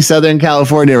sunny Southern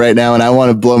California right now, and I want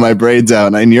to blow my brains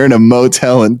out. And you're in a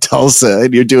motel in Tulsa,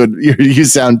 and you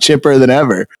sound chipper than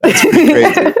ever. That's pretty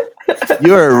crazy.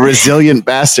 You're a resilient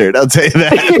bastard, I'll tell you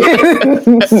that.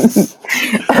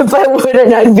 If I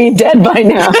wouldn't, I'd be dead by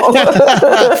now.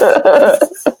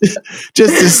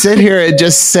 Just to sit here and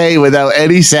just say without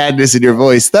any sadness in your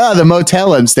voice, the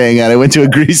motel I'm staying at. I went to a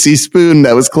Greasy Spoon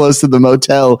that was close to the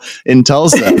motel in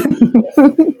Tulsa.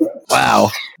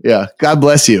 Wow. Yeah. God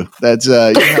bless you. That's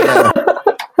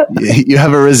you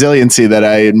have a resiliency that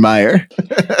I admire.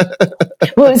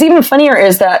 Well, it was even funnier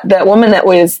is that woman that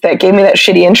gave me that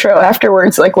shitty intro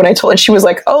afterwards, like when I told her, she was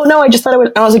like, "Oh no, I just thought it was,"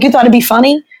 I was like, "You thought it'd be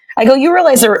funny?" I go, "You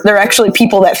realize there are actually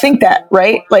people that think that,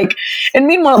 right?" Like, and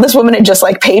meanwhile, this woman had just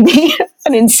like paid me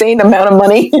an insane amount of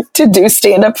money to do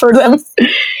stand up for them.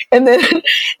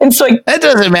 And so like, that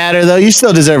doesn't matter though. You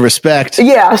still deserve respect.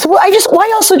 Yeah. So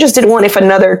I also just didn't want if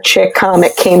another chick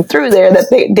comic came through there that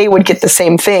they would get the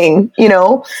same thing, you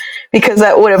know, because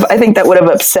I think that would have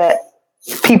upset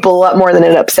people a lot more than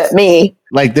it upset me.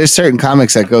 Like there's certain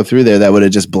comics that go through there that would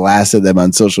have just blasted them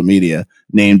on social media,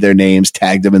 named their names,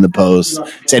 tagged them in the post,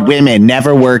 said women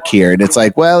never work here. And it's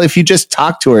like, well, if you just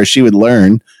talk to her, she would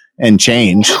learn and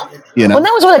change, you know? Well,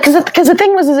 that was what, because the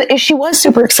thing was, is she was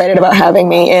super excited about having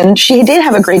me, and she did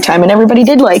have a great time, and everybody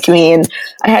did like me. And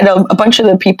I had a bunch of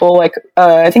the people, like,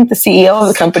 I think the CEO of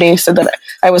the company said that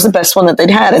I was the best one that they'd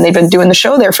had, and they've been doing the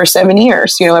show there for 7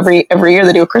 years. You know, every year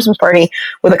they do a Christmas party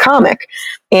with a comic.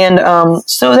 And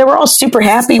so they were all super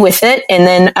happy with it. And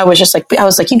then I was like,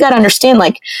 you got to understand,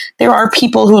 like, there are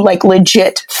people who like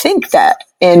legit think that.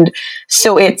 And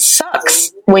so it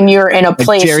sucks when you're in a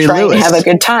place trying to have a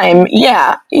good time.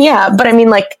 Yeah. Yeah. But I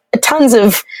mean, like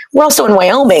we're also in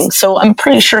Wyoming. So I'm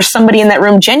pretty sure somebody in that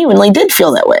room genuinely did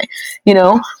feel that way, you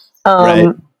know,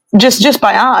 right. just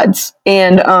by odds.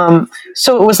 And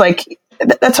so it was like,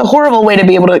 that's a horrible way to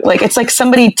be able to, like, it's like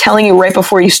somebody telling you right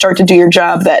before you start to do your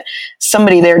job that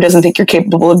somebody there doesn't think you're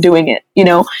capable of doing it, you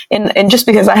know? And just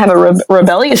because I have a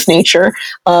rebellious nature,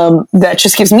 that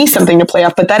just gives me something to play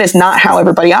off, but that is not how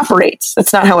everybody operates.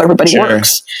 That's not how everybody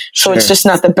works. So it's just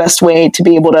not the best way to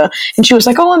be able to, and she was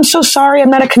like, "Oh, I'm so sorry.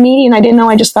 I'm not a comedian. I didn't know.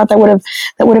 I just thought that would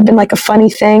have been like a funny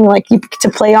thing, like you to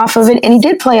play off of it." And he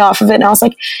did play off of it. And I was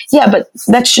like, yeah, but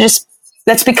that's just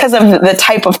that's because of the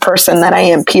type of person that I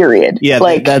am, period. Yeah,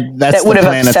 like that's that would the have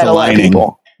planets upset a lot of aligning.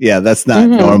 people. Yeah, that's not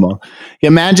normal.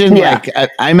 Imagine, like,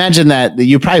 I imagine that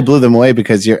you probably blew them away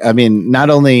because not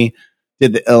only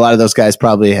did a lot of those guys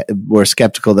probably were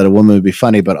skeptical that a woman would be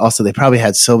funny, but also they probably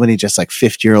had so many just like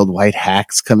 50-year-old white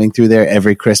hacks coming through there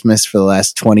every Christmas for the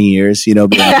last 20 years, you know?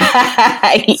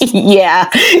 Yeah,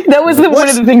 that was one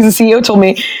of the things the CEO told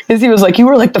me is he was like, you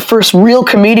were like the first real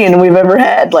comedian we've ever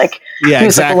had. Like, yeah, he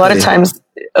was exactly. like,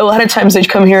 a lot of times they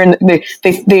come here and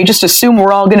they just assume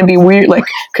we're all going to be weird, like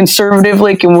conservative,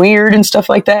 like and weird and stuff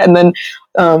like that. And then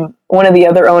one of the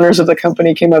other owners of the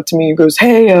company came up to me and goes,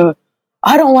 "Hey,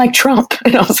 I don't like Trump."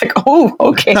 And I was like, "Oh,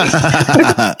 okay.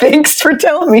 Thanks for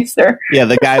telling me, sir." Yeah,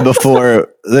 the guy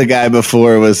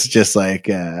before was just like,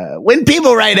 when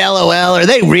people write LOL, are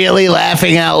they really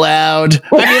laughing out loud?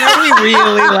 I mean, are we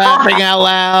really laughing out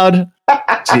loud?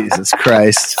 Jesus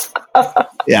Christ.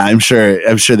 Yeah, I'm sure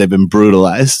they've been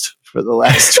brutalized for the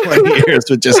last 20 years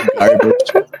with just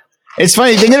garbage. It's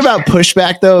funny thinking about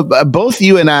pushback though. Both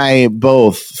you and I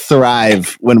both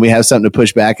thrive when we have something to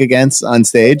push back against on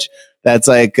stage. That's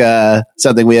like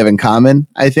something we have in common,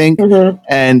 I think. Mm-hmm.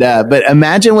 And but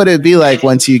imagine what it'd be like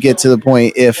once you get to the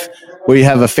point where you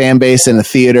have a fan base in a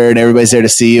theater and everybody's there to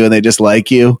see you and they just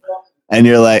like you, and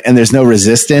you're like, and there's no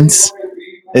resistance.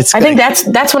 I think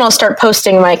that's when I'll start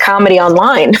posting my comedy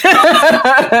online.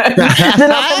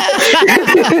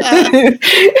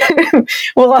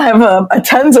 Well, I have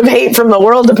tons of hate from the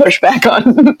world to push back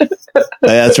on.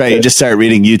 That's right. You just start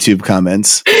reading YouTube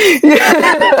comments. I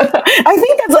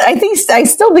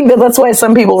still think that's why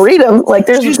some people read them. Like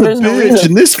there's no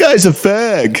reason. And this guy's a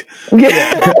fag.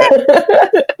 Yeah.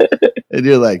 And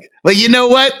you're like, well, you know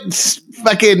what?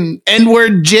 Fucking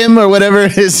N-word Jim or whatever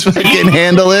his fucking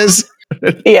handle is.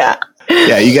 Yeah.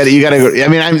 Yeah, you gotta go. I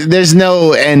mean, there's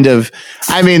no end of.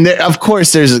 I mean, of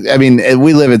course, there's. I mean,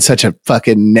 we live in such a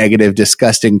fucking negative,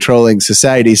 disgusting, trolling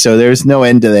society, so there's no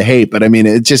end to the hate. But I mean,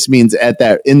 it just means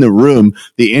in the room,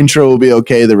 the intro will be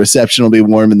okay, the reception will be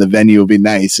warm, and the venue will be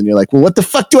nice. And you're like, well, what the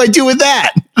fuck do I do with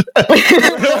that?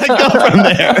 Where do I go from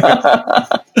there?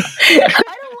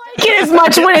 It as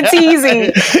much when it's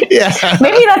easy. Yeah.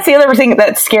 Maybe that's the other thing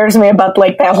that scares me about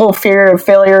like that whole fear of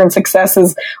failure and success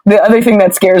is the other thing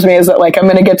that scares me is that like I'm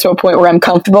going to get to a point where I'm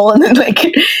comfortable and then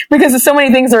like because so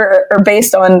many things are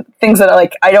based on things that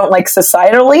like I don't like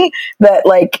societally that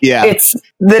like it's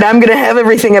that I'm going to have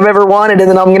everything I've ever wanted and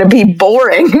then I'm going to be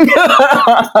boring.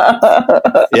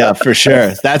 Yeah, for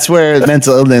sure. That's where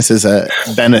mental illness is a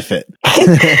benefit.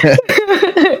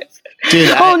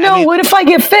 Dude, what if I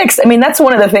get fixed? I mean, that's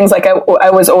one of the things like I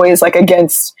was always like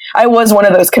against. I was one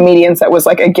of those comedians that was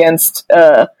like against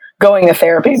going to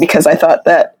therapy because I thought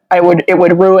that it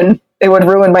would ruin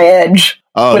my edge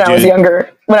when I was younger.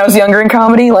 When I was younger in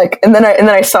comedy, like, and then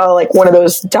I saw like one of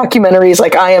those documentaries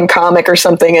like I Am Comic or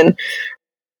something, and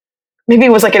maybe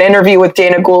it was like an interview with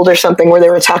Dana Gould or something where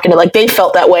they were talking to like they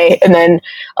felt that way, and then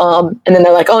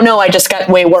they're like, oh no, I just got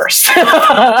way worse.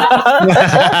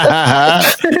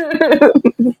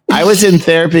 I was in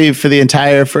therapy for the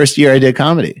entire first year I did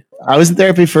comedy. I was in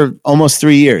therapy for almost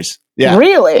 3 years. Yeah,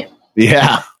 really?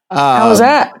 Yeah. How was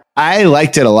that? I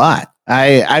liked it a lot.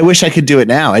 I wish I could do it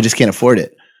now. I just can't afford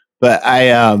it. But I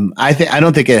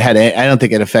don't think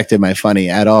it affected my funny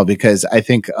at all because I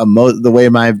think the way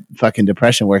my fucking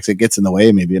depression works, it gets in the way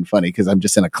of me being funny because I'm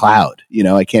just in a cloud. You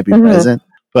know, I can't be present.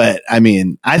 But I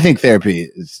mean, I think therapy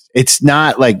it's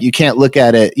not like you can't look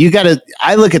at it.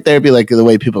 I look at therapy like the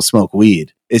way people smoke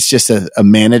weed. It's just a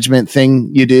management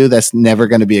thing you do that's never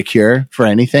going to be a cure for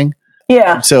anything.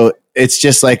 Yeah. So it's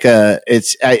just like I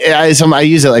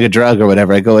use it like a drug or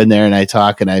whatever. I go in there and I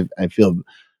talk and I feel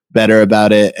better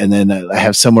about it. And then I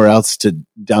have somewhere else to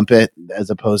dump it as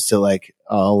opposed to like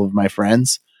all of my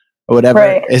friends or whatever.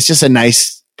 Right. It's just a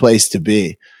nice place to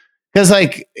be. Cause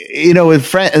like, you know, with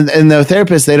friends and the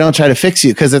therapists, they don't try to fix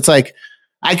you. Cause it's like,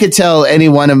 I could tell any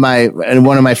one of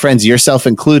my friends, yourself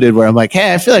included, where I'm like,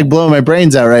 hey, I feel like blowing my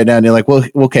brains out right now. And you're like, well,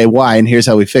 okay, why? And here's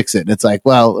how we fix it. And it's like,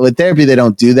 well, with therapy, they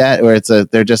don't do that where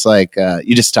they're just like,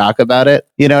 you just talk about it.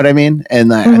 You know what I mean?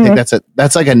 And I think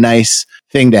that's like a nice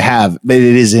thing to have, but it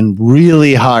is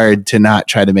really hard to not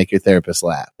try to make your therapist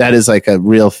laugh. That is like a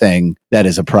real thing. That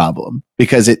is a problem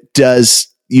because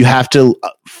you have to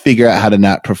figure out how to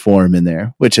not perform in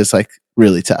there, which is like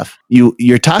really tough.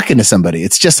 You're talking to somebody.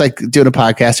 It's just like doing a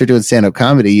podcast or doing stand-up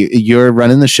comedy. You're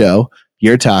running the show,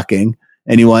 you're talking,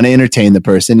 and you want to entertain the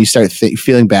person. You start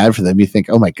feeling bad for them. You think,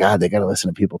 oh my God, they got to listen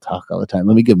to people talk all the time.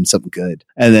 Let me give them something good.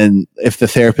 And then if the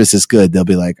therapist is good, they'll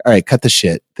be like, all right, cut the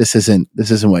shit. This isn't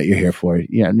what you're here for.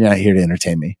 You're not here to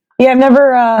entertain me. Yeah, I've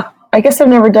I guess I've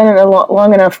never done it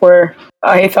long enough where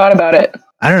I thought about it.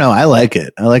 I don't know. I like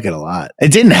it. I like it a lot.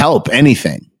 It didn't help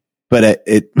anything, but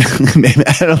it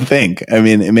I don't think. I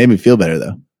mean, it made me feel better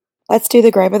though. Let's do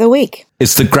the gripe of the week.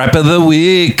 It's the gripe of the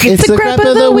week. It's the gripe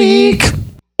of the week.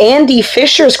 Andy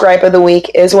Fisher's gripe of the week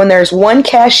is when there's one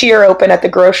cashier open at the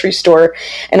grocery store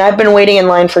and I've been waiting in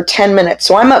line for 10 minutes,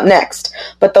 so I'm up next.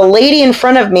 But the lady in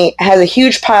front of me has a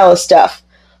huge pile of stuff.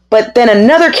 But then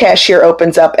another cashier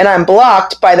opens up and I'm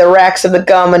blocked by the racks of the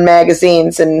gum and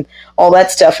magazines and all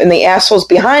that stuff. And the assholes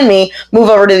behind me move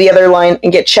over to the other line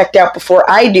and get checked out before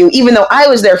I do, even though I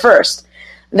was there first.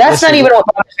 That's not even what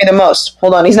bothers me the most.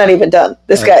 Hold on, he's not even done.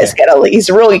 This guy's he's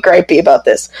really gripey about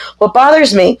this. What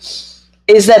bothers me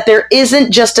is that there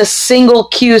isn't just a single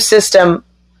queue system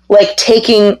like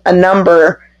taking a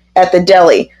number at the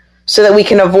deli so that we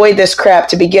can avoid this crap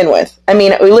to begin with. I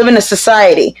mean, we live in a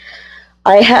society.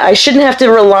 I shouldn't have to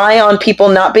rely on people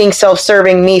not being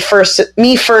self-serving me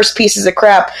first pieces of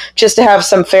crap just to have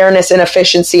some fairness and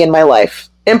efficiency in my life.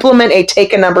 Implement a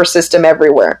take a number system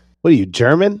everywhere. What are you,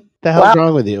 German? The hell's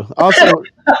wrong with you? Also,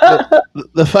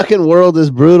 the fucking world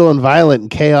is brutal and violent and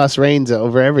chaos reigns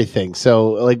over everything.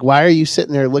 So, like, why are you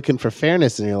sitting there looking for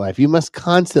fairness in your life? You must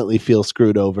constantly feel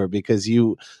screwed over because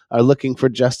you are looking for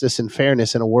justice and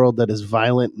fairness in a world that is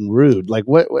violent and rude. Like,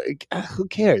 what who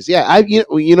cares? Yeah,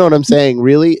 you know what I'm saying,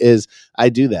 really, is I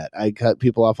do that. I cut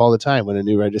people off all the time when a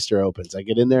new register opens. I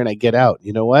get in there and I get out.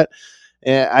 You know what?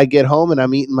 And I get home and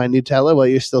I'm eating my Nutella while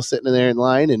you're still sitting there in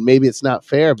line, and maybe it's not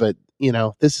fair, but you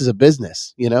know, this is a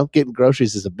business, you know, getting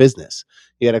groceries is a business.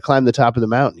 You got to climb the top of the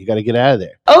mountain. You got to get out of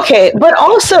there. Okay. But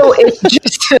also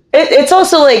it's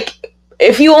also like,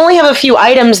 if you only have a few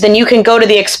items, then you can go to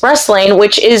the express lane,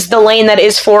 which is the lane that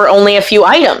is for only a few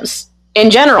items in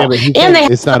general.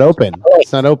 Yeah, it's not open.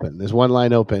 It's not open. There's one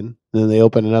line open, and then they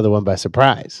open another one by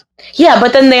surprise. Yeah.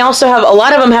 But then they also have, a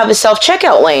lot of them have the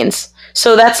self-checkout lanes.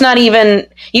 So that's not even,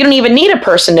 you don't even need a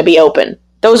person to be open.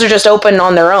 Those are just open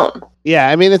on their own. Yeah,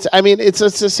 I mean it's the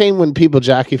same when people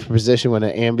jockey for position when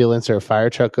an ambulance or a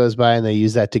fire truck goes by and they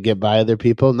use that to get by other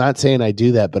people. Not saying I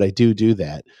do that, but I do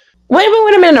that. When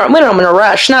I'm in a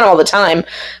rush, not all the time,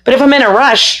 but if I'm in a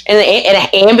rush and an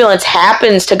ambulance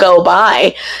happens to go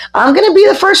by, I'm gonna be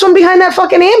the first one behind that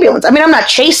fucking ambulance. I mean, I'm not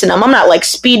chasing them. I'm not like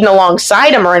speeding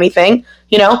alongside them or anything,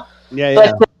 you know.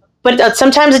 Yeah. But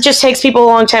sometimes it just takes people a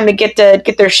long time to get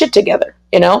their shit together,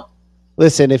 you know.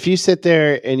 Listen, if you sit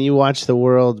there and you watch the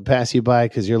world pass you by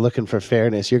because you're looking for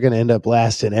fairness, you're going to end up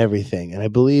last in everything. And I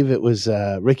believe it was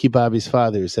Ricky Bobby's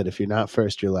father who said, if you're not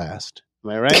first, you're last.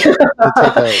 Am I right? I'll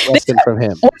take a lesson from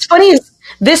him. What's funny is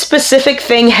this specific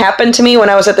thing happened to me when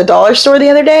I was at the dollar store the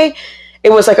other day.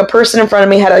 It was like a person in front of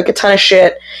me had like a ton of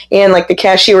shit and like the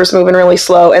cashier was moving really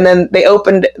slow. And then they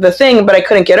opened the thing, but I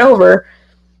couldn't get over.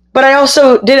 But I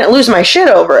also didn't lose my shit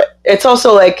over it. It's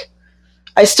also like,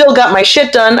 I still got my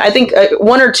shit done. I think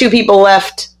one or two people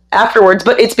left afterwards,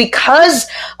 but it's because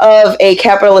of a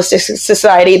capitalistic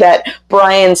society that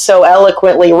Brian so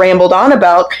eloquently rambled on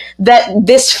about that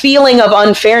this feeling of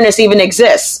unfairness even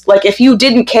exists. Like, if you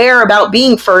didn't care about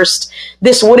being first,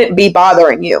 this wouldn't be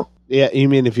bothering you. Yeah, you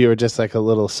mean if you were just like a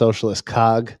little socialist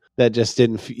cog that just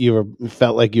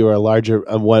felt like you were a larger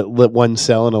one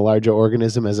cell in a larger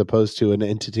organism as opposed to an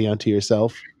entity unto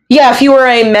yourself? Yeah, if you were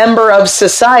a member of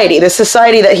society, the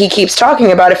society that he keeps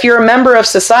talking about, if you're a member of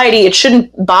society, it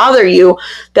shouldn't bother you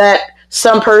that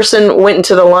some person went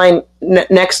into the line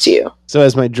next to you. So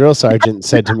as my drill sergeant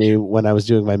said to me when I was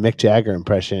doing my Mick Jagger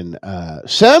impression,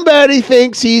 somebody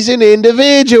thinks he's an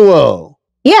individual.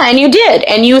 Yeah, and you did,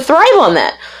 and you thrive on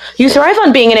that. You thrive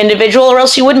on being an individual, or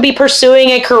else you wouldn't be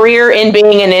pursuing a career in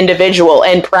being an individual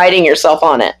and priding yourself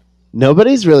on it.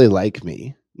 Nobody's really like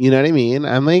me. You know what I mean?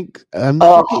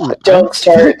 Don't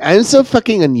start. I'm so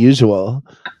fucking unusual.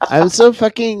 I'm so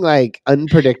fucking like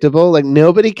unpredictable. Like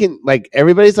nobody can, like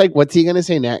everybody's like, what's he going to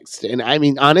say next? And I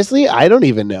mean, honestly, I don't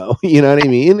even know. You know what I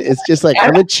mean? It's just like,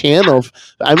 I'm a channel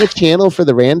for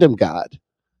the random God.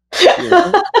 You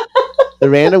know? The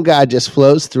random God just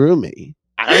flows through me.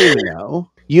 I don't even know.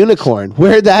 Unicorn.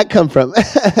 Where'd that come from?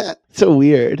 So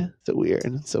weird.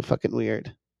 So fucking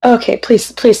weird. Okay,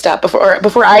 please stop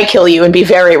before I kill you and be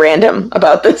very random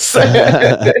about this.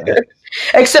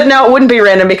 Except now it wouldn't be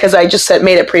random because I just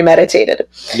made it premeditated.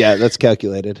 Yeah, that's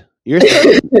calculated.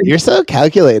 You're so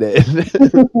calculated.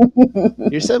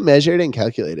 You're so measured and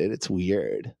calculated. It's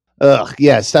weird. Ugh,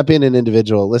 yeah, stop being an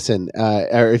individual. Listen,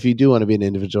 or if you do want to be an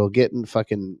individual,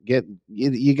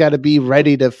 you got to be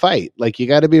ready to fight. Like you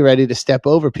got to be ready to step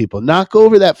over people, knock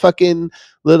over that fucking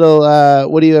little.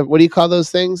 What do you call those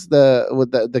things?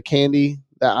 The candy,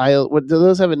 the aisle. What do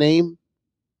those have a name?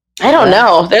 I don't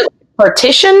know. They're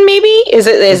partition, maybe? Is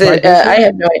it? I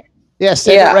have no idea. Yeah,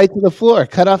 send it right to the floor.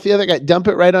 Cut off the other guy. Dump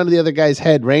it right onto the other guy's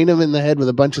head. Rain him in the head with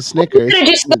a bunch of Snickers.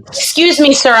 Excuse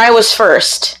me, sir, I was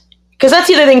first. Because that's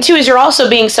the other thing, too, is you're also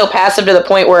being so passive to the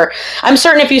point where I'm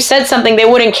certain if you said something, they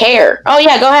wouldn't care. Oh,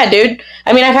 yeah, go ahead, dude.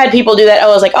 I mean, I've had people do that. I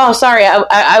was like, oh, sorry,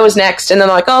 I was next. And then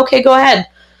they're like, oh, okay, go ahead.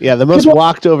 Yeah, the most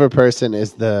walked over person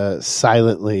is the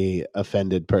silently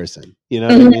offended person. You know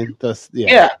what I mean?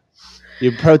 Yeah.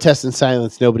 You protest in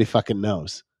silence, nobody fucking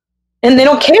knows. And they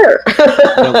don't care.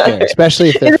 They don't care, especially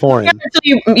if they're foreign.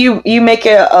 You make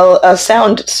a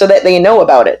sound so that they know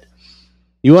about it.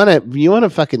 You wanna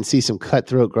fucking see some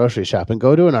cutthroat grocery shopping?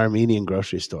 Go to an Armenian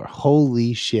grocery store.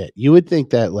 Holy shit! You would think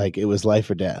that like it was life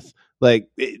or death. Like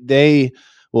they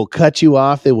will cut you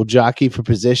off. They will jockey for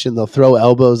position. They'll throw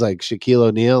elbows like Shaquille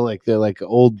O'Neal. Like they're like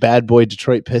old bad boy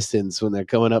Detroit Pistons when they're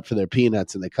going up for their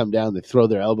peanuts and they come down. They throw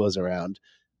their elbows around.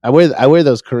 I wear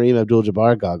those Kareem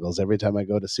Abdul-Jabbar goggles every time I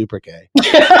go to Super K. You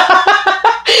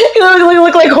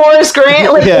look like Horace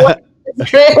Grant. Like, yeah.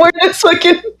 Grant wearing this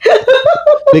fucking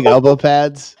big elbow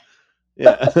pads.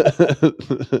 Yeah.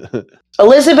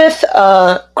 Elizabeth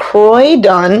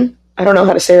Croydon. I don't know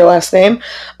how to say her last name.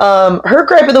 Her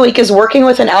gripe of the week is working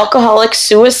with an alcoholic,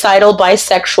 suicidal,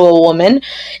 bisexual woman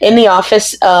in the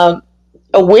office.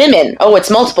 Women. Oh, it's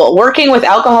multiple. Working with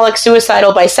alcoholic,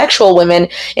 suicidal, bisexual women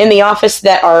in the office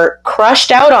that are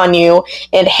crushed out on you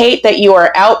and hate that you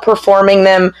are outperforming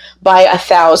them by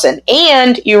 1,000.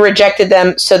 And you rejected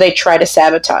them, so they try to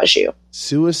sabotage you.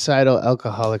 Suicidal,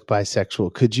 alcoholic,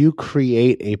 bisexual. Could you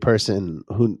create a person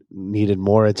who needed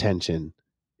more attention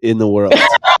in the world?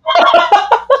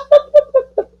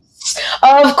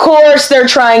 Of course they're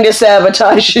trying to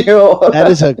sabotage you. That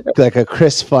is like a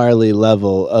Chris Farley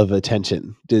level of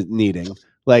attention needing.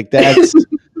 Like that's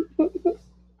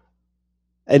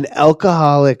an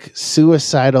alcoholic,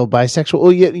 suicidal, bisexual.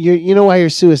 Well, you know why you're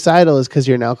suicidal is because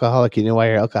you're an alcoholic. You know why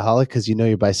you're alcoholic? Because you know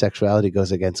your bisexuality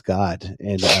goes against God.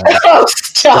 And oh,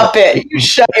 stop it! You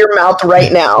shut your mouth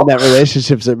right now. And that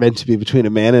relationships are meant to be between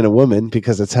a man and a woman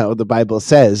because that's how the Bible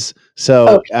says.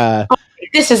 So. Okay.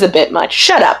 This is a bit much.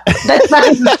 Shut up. That's not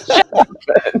shut up.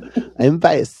 I'm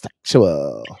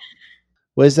bisexual.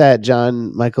 Was that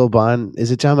John Michael Bond?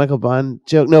 Is it John Michael Bond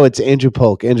joke? No, it's Andrew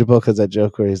Polk. Andrew Polk has that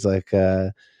joke where he's like,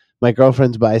 my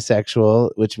girlfriend's bisexual,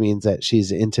 which means that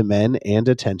she's into men and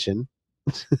attention.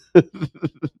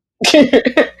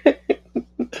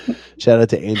 Shout out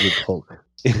to Andrew Polk.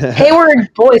 Hayward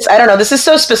Boyce. I don't know. This is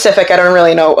so specific. I don't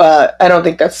really know. I don't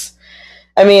think that's,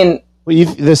 I mean, well,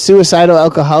 the suicidal,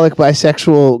 alcoholic,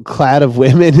 bisexual clad of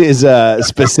women is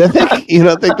specific. You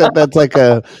don't think that's like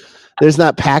there's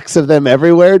not packs of them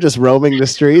everywhere just roaming the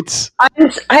streets? I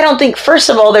don't think, first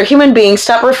of all, they're human beings.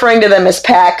 Stop referring to them as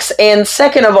packs. And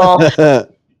second of all,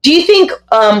 do you think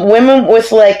women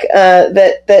with like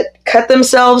that cut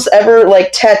themselves ever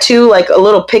like tattoo like a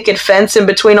little picket fence in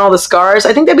between all the scars?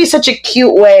 I think that'd be such a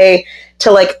cute way to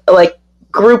like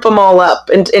group them all up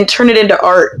and turn it into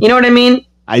art. You know what I mean?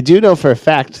 I do know for a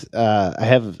fact,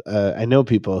 I know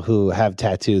people who have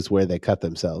tattoos where they cut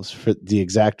themselves for the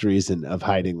exact reason of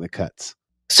hiding the cuts.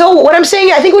 So what I'm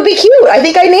saying, I think would be cute. I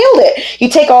think I nailed it. You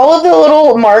take all of the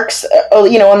little marks, on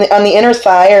the inner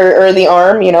thigh or the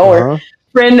arm, or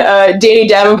friend Danny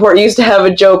Davenport used to have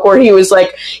a joke where he was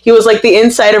like the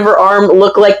inside of her arm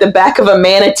looked like the back of a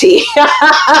manatee.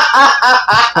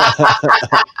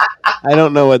 I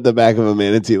don't know what the back of a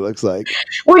manatee looks like.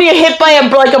 When you hit by a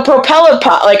propeller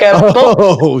pot, like a boat.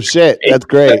 Oh shit, that's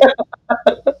great.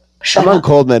 I'm on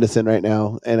cold medicine right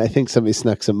now, and I think somebody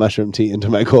snuck some mushroom tea into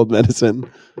my cold medicine.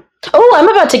 Oh, I'm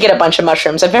about to get a bunch of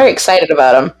mushrooms. I'm very excited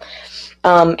about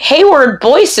them. Hayward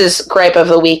Boyce's gripe of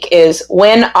the week is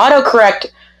when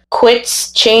autocorrect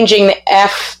quits changing the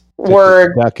F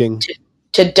word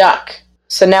to duck.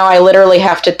 So now I literally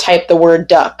have to type the word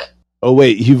duck. Oh,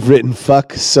 wait, you've written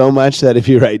fuck so much that if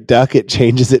you write duck, it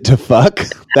changes it to fuck?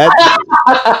 I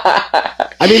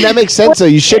mean, that makes sense, though.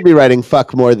 You should be writing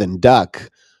fuck more than duck.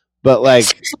 But like,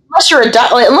 unless you're a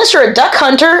duck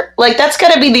hunter, like that's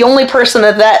got to be the only person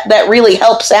that really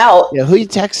helps out. Yeah, who you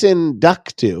texting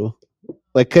duck to?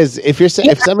 Like, because if you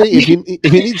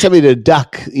need somebody to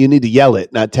duck, you need to yell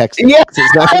it, not text it. Yeah.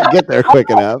 It's not going to get there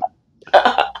quick enough.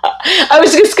 I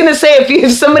was just going to say,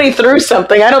 if somebody threw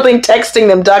something, I don't think texting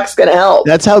them duck's going to help.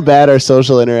 That's how bad our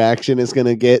social interaction is going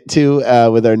to get to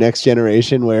with our next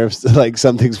generation, where if like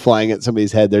something's flying at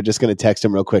somebody's head, they're just going to text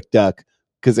them real quick, duck,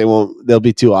 because they'll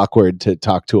be too awkward to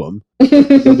talk to them.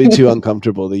 They'll be too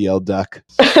uncomfortable to yell duck.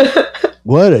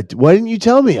 Why didn't you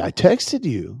tell me? I texted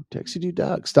you,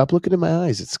 duck. Stop looking in my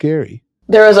eyes. It's scary.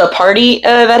 there was a party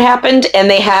that happened, and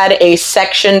they had a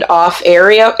sectioned off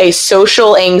area, a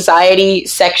social anxiety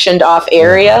sectioned off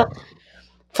area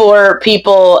for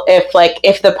people.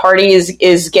 If the party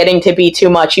is getting to be too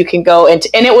much, you can go and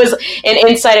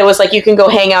inside it was like you can go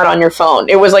hang out on your phone.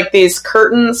 It was like these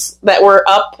curtains that were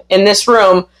up in this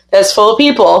room that's full of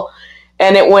people,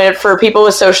 and it went for people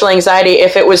with social anxiety.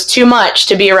 If it was too much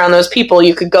to be around those people,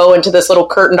 you could go into this little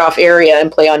curtained off area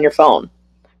and play on your phone.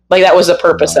 Like that was the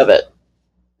purpose of it.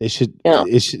 They should. Yeah.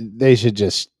 They should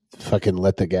just fucking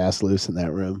let the gas loose in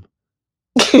that room.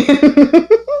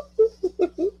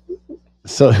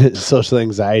 So social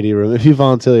anxiety room. If you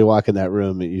voluntarily walk in that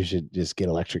room, you should just get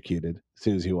electrocuted as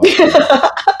soon as you walk in.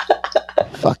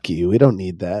 Fuck you. We don't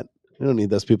need that. We don't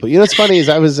need those people. You know what's funny is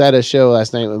I was at a show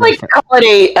last night with my friend. Call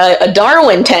it a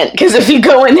Darwin tent, because if you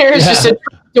go in there, it's just a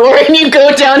door and you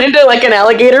go down into like an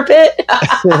alligator pit.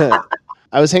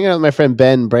 I was hanging out with my friend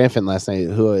Ben Branfin last night,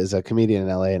 who is a comedian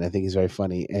in LA, and I think he's very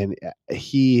funny. And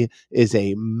he is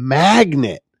a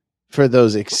magnet for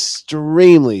those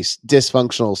extremely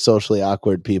dysfunctional, socially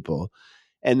awkward people.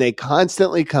 And they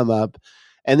constantly come up,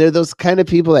 and they're those kind of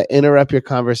people that interrupt your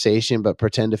conversation but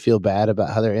pretend to feel bad about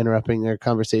how they're interrupting their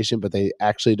conversation, but they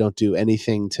actually don't do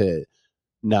anything to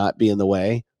not be in the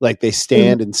way. Like they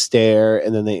stand and stare,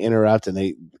 and then they interrupt, and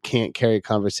they can't carry a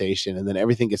conversation, and then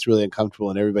everything gets really uncomfortable,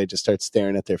 and everybody just starts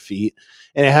staring at their feet.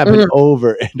 And it happened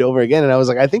over and over again. And I was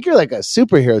like, I think you're like a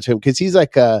superhero to him, because he's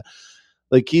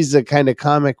he's the kind of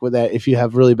comic with that if you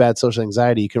have really bad social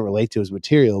anxiety, you can relate to his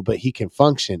material, but he can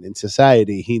function in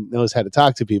society. He knows how to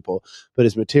talk to people, but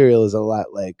his material is a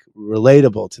lot like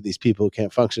relatable to these people who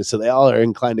can't function. So they all are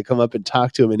inclined to come up and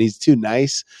talk to him, and he's too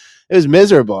nice. It was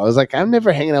miserable. I was like, I'm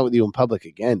never hanging out with you in public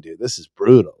again, dude. This is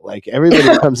brutal. Like everybody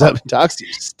who comes up and talks to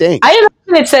you stinks. I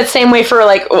imagine it's that same way for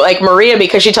like Maria,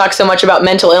 because she talks so much about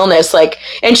mental illness. Like,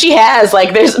 and she has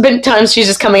there's been times she's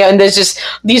just coming out and there's just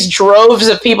these droves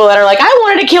of people that are like, I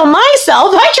wanted to kill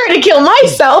myself. I tried to kill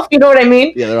myself. You know what I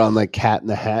mean? Yeah, they're on like Cat in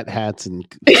the Hat hats and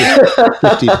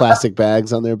 50 plastic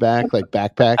bags on their back, like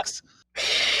backpacks.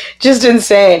 Just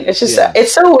insane. It's just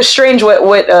it's so strange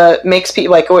what makes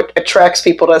people what attracts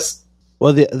people to us.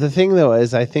 Well, the thing though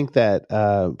is, I think that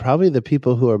probably the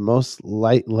people who are most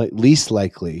least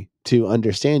likely to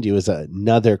understand you is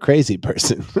another crazy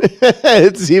person.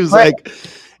 It seems like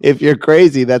if you're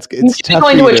crazy, it's tough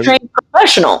going to a trained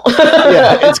professional.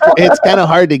 Yeah, it's kind of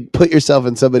hard to put yourself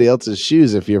in somebody else's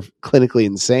shoes if you're clinically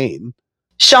insane.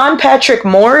 Sean Patrick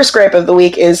Moore's gripe of the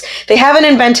week is they haven't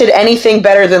invented anything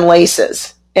better than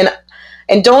laces. And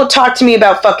don't talk to me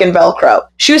about fucking Velcro.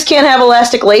 Shoes can't have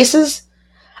elastic laces.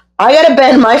 I gotta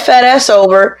bend my fat ass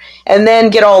over and then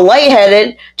get all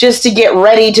lightheaded just to get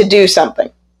ready to do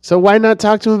something. So why not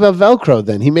talk to him about Velcro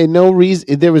then? He made no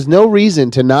reason. There was no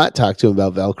reason to not talk to him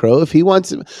about Velcro. If he wants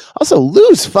to, also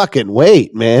lose fucking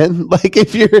weight, man. Like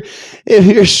if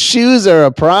your shoes are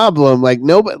a problem,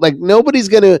 nobody's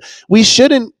gonna. We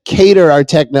shouldn't cater our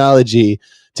technology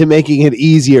to making it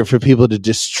easier for people to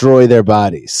destroy their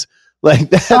bodies.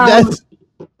 Like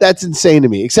that's insane to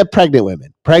me. Except pregnant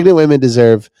women. Pregnant women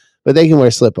deserve. But they can wear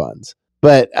slip-ons.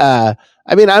 But I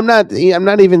mean, I'm not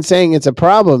even saying it's a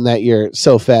problem that you're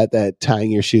so fat that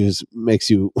tying your shoes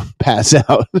makes you pass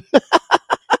out.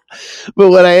 But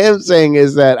what I am saying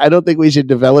is that I don't think we should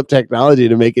develop technology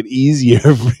to make it easier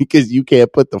because you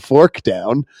can't put the fork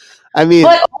down. I mean,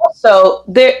 but also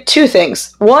there are two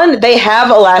things. One, they have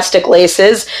elastic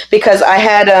laces because I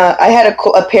had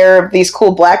a pair of these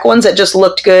cool black ones that just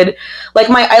looked good. Like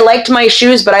I liked my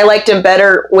shoes, but I liked them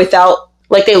better without.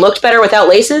 Like they looked better without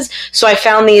laces, so I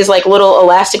found these like little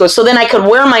elastic ones. So then I could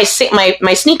wear my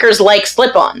sneakers like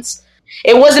slip-ons.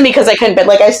 It wasn't because I couldn't, but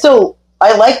like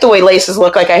I like the way laces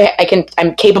look. Like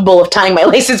I'm capable of tying my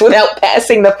laces without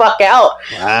passing the fuck out.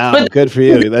 Wow, but, good for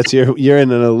you. That's you're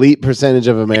in an elite percentage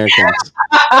of Americans.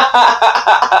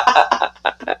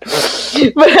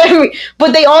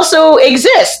 But they also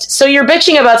exist. So you're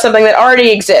bitching about something that already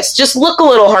exists. Just look a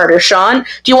little harder, Sean.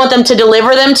 Do you want them to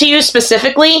deliver them to you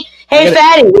specifically? Hey,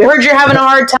 fatty, we heard you're having a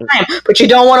hard time, but you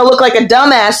don't want to look like a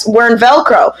dumbass wearing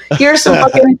Velcro. Here's some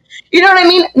fucking, you know what I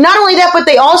mean? Not only that, but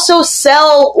they also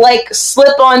sell like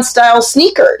slip-on style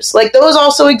sneakers. Like those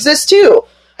also exist too.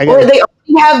 Or they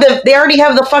already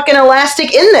have the fucking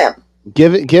elastic in them.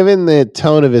 Given the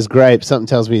tone of his gripe, something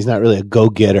tells me he's not really a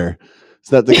go-getter.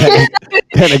 It's not the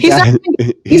kind of guy.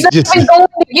 He's not even going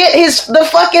to get the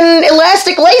fucking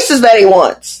elastic laces that he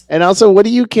wants. And also, what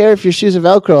do you care if your shoes are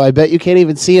Velcro? I bet you can't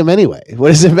even see them anyway. What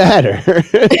does it matter?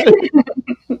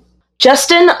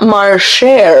 Justin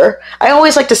Marcher. I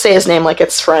always like to say his name like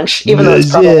it's French, even though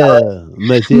it's probably not.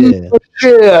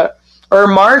 Monsieur. Or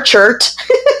Marchert.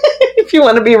 if you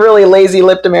want to be really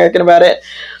lazy-lipped American about it.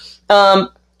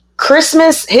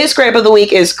 Christmas, his gripe of the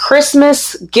week is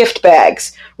Christmas gift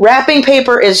bags. Wrapping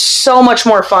paper is so much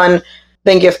more fun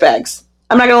than gift bags.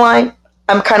 I'm not gonna lie,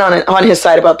 I'm kind of on his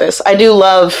side about this. I do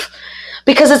love,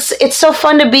 because it's so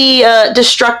fun to be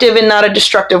destructive in not a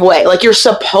destructive way. Like, you're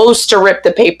supposed to rip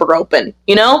the paper open,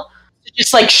 you know?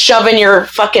 Just like shoving your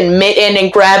fucking mitten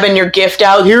and grabbing your gift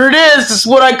out. Here it is. This is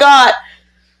what I got.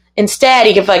 Instead,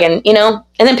 you can fucking, you know,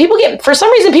 and then for some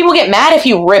reason, people get mad if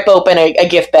you rip open a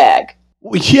gift bag.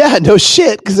 Well, yeah, no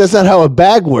shit, because that's not how a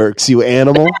bag works, you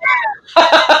animal. So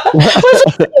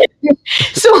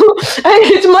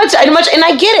it's much, and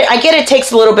I get it. It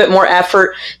takes a little bit more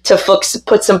effort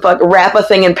to wrap a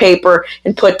thing in paper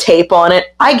and put tape on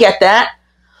it. I get that.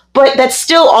 But that's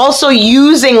still also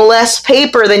using less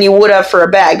paper than you would have for a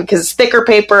bag, because it's thicker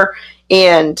paper,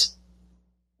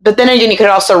 but then again, you could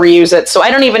also reuse it. So I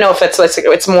don't even know if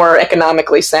it's more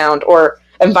economically sound or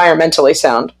environmentally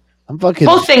sound.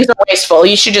 Both things are wasteful.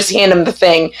 You should just hand them the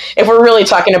thing. If we're really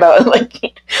talking about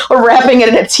or wrapping it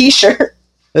in a T-shirt.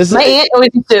 My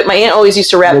aunt always used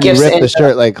to wrap gifts in. Rip the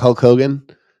shirt like Hulk Hogan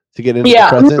to get into the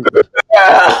present.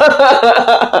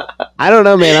 I don't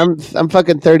know, man. I'm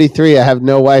fucking 33. I have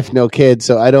no wife, no kids,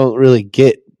 so I don't really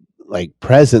get like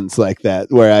presents like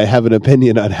that where I have an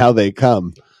opinion on how they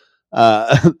come.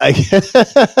 I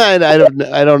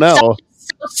don't know.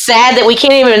 Sad that we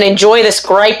can't even enjoy this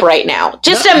gripe right now.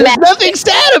 Just imagine. There's nothing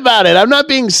sad about it. I'm not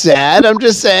being sad. I'm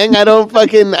just saying I don't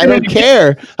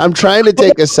care. I'm trying to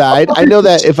take a side. I know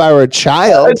that if I were a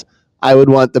child, I would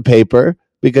want the paper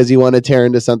because you want to tear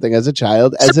into something as a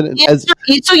child.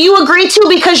 So you agree to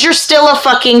because you're still a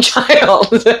fucking child.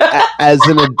 as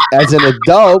an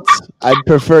adult, I'd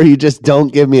prefer you just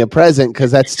don't give me a present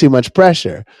because that's too much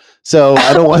pressure. So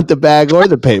I don't want the bag or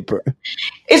the paper.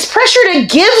 It's pressure to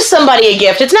give somebody a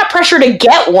gift. It's not pressure to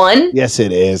get one. Yes,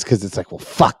 it is, because it's like, well,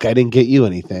 fuck, I didn't get you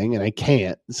anything, and I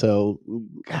can't. So,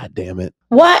 god damn it.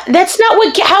 What? That's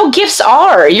not how gifts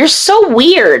are. You're so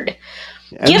weird.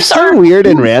 Gifts are weird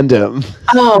and random.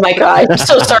 Oh my god, I'm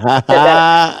so sorry for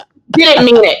that. Didn't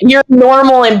mean it. You're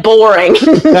normal and boring.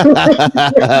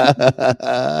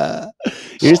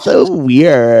 You're so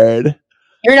weird.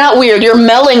 You're not weird. You're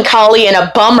melancholy and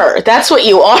a bummer. That's what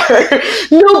you are.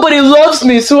 Nobody loves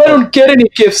me, so I don't get any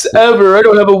gifts ever. I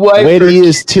don't have a wife. Way to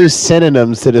use two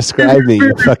synonyms to describe me.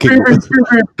 You fucking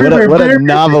what a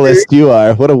novelist you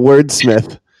are. What a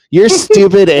wordsmith. You're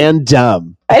stupid and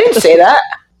dumb. I didn't say that.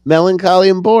 Melancholy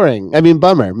and boring. I mean,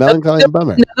 bummer. Melancholy and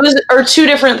bummer. Those are two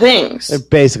different things. They're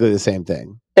basically the same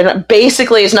thing.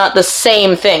 Basically is not the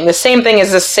same thing. The same thing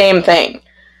is the same thing.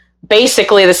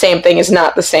 Basically the same thing is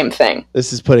not the same thing.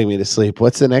 This is putting me to sleep.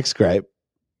 What's the next gripe?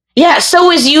 Yeah,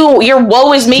 so is you. Your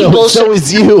woe is me bullshit. So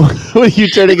is you. What are you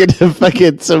turning into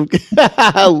fucking some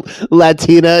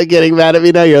Latina getting mad at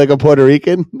me now? You're like a Puerto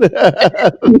Rican?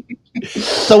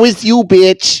 So is you,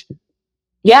 bitch.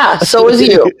 Yeah, so is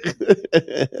you.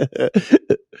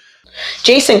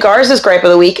 Jason Garza's gripe of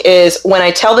the week is when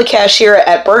I tell the cashier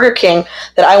at Burger King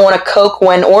that I want a Coke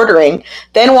when ordering,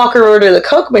 then walk over to the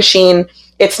Coke machine,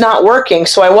 it's not working.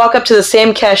 So I walk up to the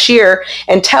same cashier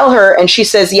and tell her, and she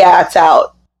says, yeah, it's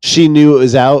out. She knew it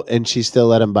was out, and she still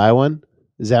let him buy one?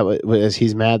 Is that what is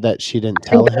he's mad that she didn't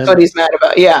tell him? That's what he's mad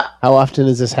about, yeah. How often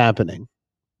is this happening?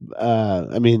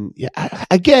 I mean, yeah,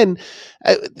 again,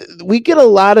 we get a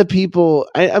lot of people.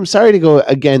 I'm sorry to go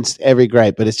against every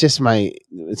gripe, but it's my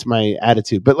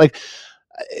attitude. But like,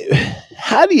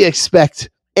 how do you expect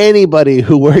anybody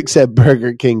who works at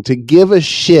Burger King to give a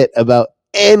shit about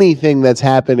anything that's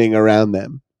happening around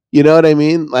them? You know what I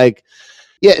mean? Like,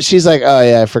 yeah, she's like, oh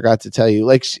yeah, I forgot to tell you.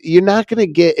 Like, you're not going to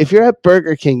get, if you're at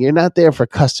Burger King, you're not there for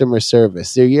customer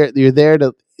service. You're there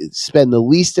to spend the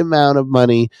least amount of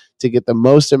money to get the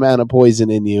most amount of poison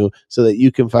in you so that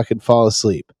you can fucking fall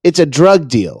asleep. It's a drug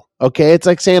deal. Okay. It's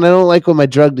like saying, I don't like when my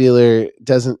drug dealer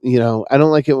doesn't, I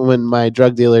don't like it when my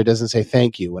drug dealer doesn't say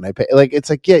thank you when I pay. Like, it's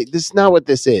like, yeah, this is not what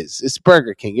this is. It's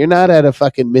Burger King. You're not at a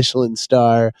fucking Michelin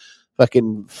star,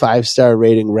 fucking 5-star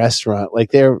rating restaurant.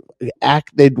 Like they're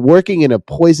working in a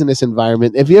poisonous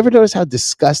environment. Have you ever noticed how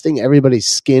disgusting everybody's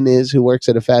skin is who works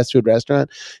at a fast food restaurant?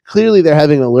 Clearly they're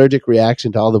having an allergic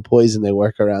reaction to all the poison they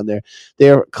work around there.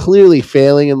 They're clearly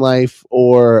failing in life,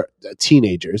 or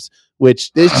teenagers,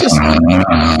 which there's just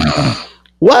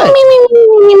what?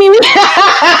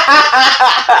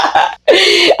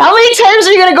 How many times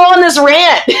are you going to go on this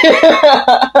rant?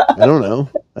 I don't know.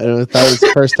 I thought it was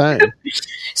the first time.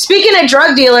 Speaking of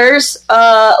drug dealers,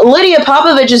 Lydia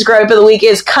Popovich's gripe of the week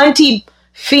is cunty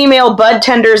female bud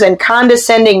tenders and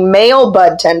condescending male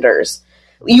bud tenders.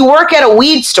 You work at a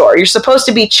weed store. You're supposed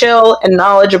to be chill and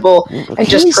knowledgeable and Can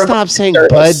just we stop saying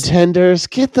bud tenders?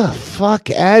 Get the fuck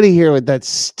out of here with that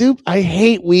stupid. I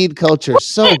hate weed culture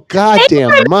so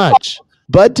goddamn much.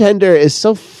 Bud tender is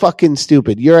so fucking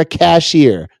stupid. You're a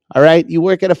cashier. All right. You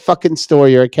work at a fucking store.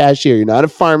 You're a cashier. You're not a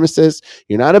pharmacist.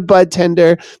 You're not a bud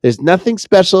tender. There's nothing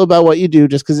special about what you do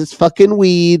just because it's fucking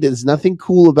weed. There's nothing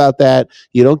cool about that.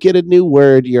 You don't get a new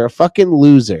word. You're a fucking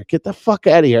loser. Get the fuck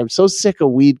out of here. I'm so sick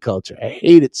of weed culture. I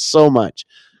hate it so much.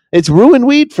 It's ruined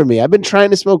weed for me. I've been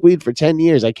trying to smoke weed for 10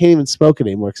 years. I can't even smoke it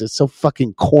anymore because it's so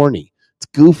fucking corny. It's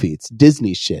goofy. It's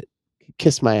Disney shit.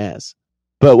 Kiss my ass.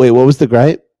 But wait, what was the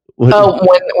gripe?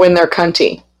 When they're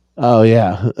cunty. Oh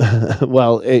yeah.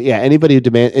 Well, yeah. Anybody who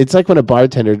it's like when a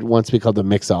bartender wants to be called a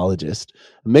mixologist.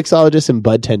 Mixologists and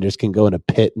bud tenders can go in a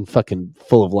pit and fucking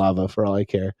full of lava for all I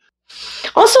care.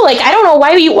 Also, like, I don't know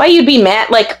why you'd be mad.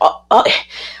 Like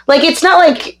it's not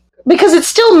like, because it's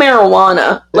still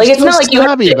marijuana. Like, it's not like you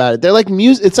have to, about it. They're like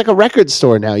music. It's like a record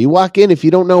store now. You walk in, if you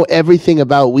don't know everything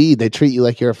about weed, they treat you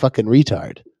like you're a fucking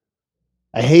retard.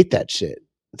 I hate that shit.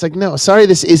 It's like, no, sorry,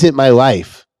 this isn't my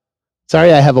life.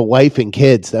 Sorry, I have a wife and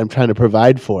kids that I'm trying to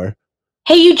provide for.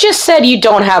 Hey, you just said you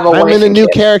don't have a wife. I'm in a new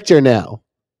character now.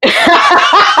 He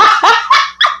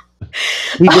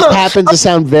just happens to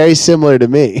sound very similar to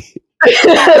me. Switch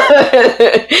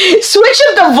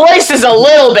up the voices a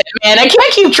little bit, man. I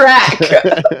can't keep track.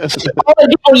 All the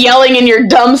people yelling in your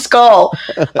dumb skull.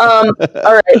 All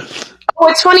right.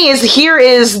 What's funny is here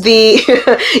is the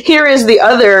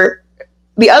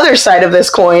other side of this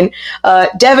coin.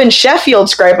 Devin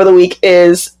Sheffield's gripe of the week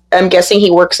is, I'm guessing he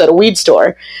works at a weed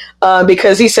store,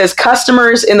 because he says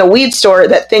customers in the weed store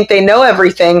that think they know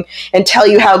everything and tell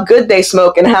you how good they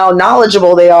smoke and how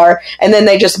knowledgeable they are, and then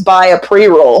they just buy a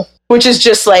pre-roll, which is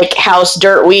just like house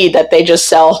dirt weed that they just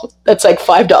sell. That's like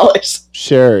 $5.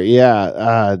 Sure,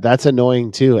 yeah, that's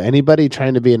annoying too. Anybody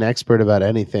trying to be an expert about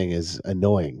anything is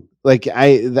annoying. Like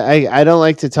I don't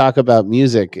like to talk about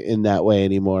music in that way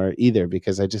anymore either,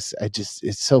 because I just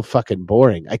it's so fucking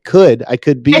boring. I could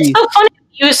be. It's so funny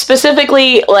you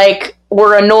specifically like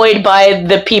were annoyed by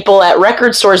the people at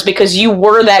record stores because you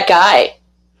were that guy.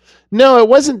 No, it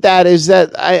wasn't that. Is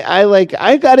that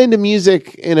I got into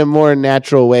music in a more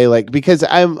natural way, like because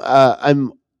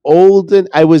I'm old and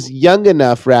I was young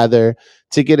enough rather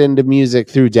to get into music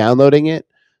through downloading it.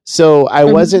 So I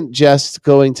wasn't just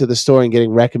going to the store and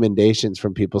getting recommendations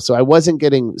from people. So I wasn't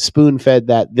getting spoon-fed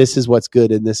that this is what's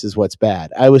good and this is what's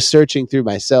bad. I was searching through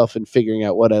myself and figuring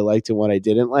out what I liked and what I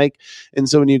didn't like. And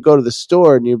so when you go to the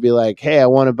store and you'd be like, hey, I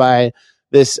want to buy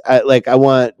this, I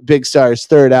want Big Star's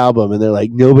third album. And they're like,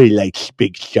 nobody likes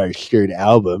Big Star's third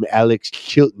album. Alex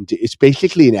Chilton. It's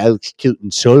basically an Alex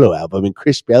Chilton solo album. And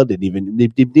Chris Bell didn't even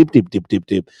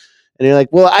dip. And you're like,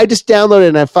 well, I just downloaded it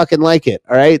and I fucking like it.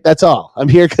 All right. That's all. I'm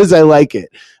here because I like it.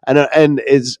 And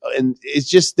it's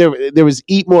just there was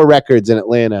Eat More Records in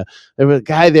Atlanta. There was a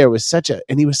guy there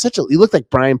he looked like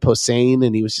Brian Posehn,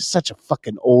 and he was just such a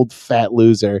fucking old fat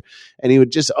loser. And he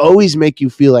would just always make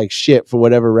you feel like shit for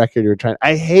whatever record you're trying.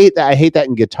 I hate that. I hate that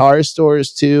in guitar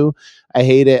stores too. I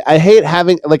hate it. I hate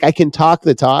having, like, I can talk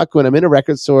the talk when I'm in a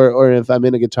record store, or if I'm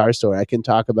in a guitar store, I can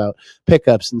talk about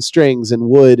pickups and strings and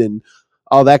wood and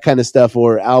all that kind of stuff,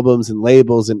 or albums and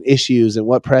labels and issues and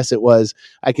what press it was.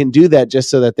 I can do that just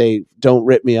so that they don't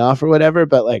rip me off or whatever.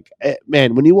 But like,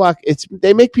 man, when you walk,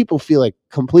 they make people feel like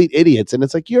complete idiots. And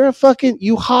it's like,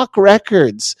 you hawk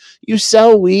records, you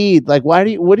sell weed. Like,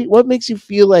 what makes you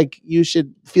feel like you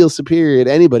should feel superior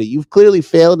to anybody? You've clearly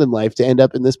failed in life to end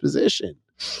up in this position.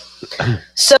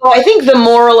 So I think the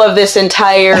moral of this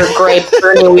entire grape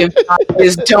journey we've got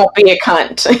is don't be a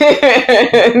cunt.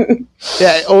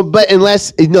 Yeah, but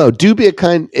do be a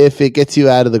cunt if it gets you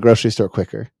out of the grocery store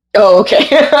quicker. Oh, okay.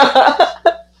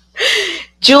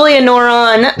 Julia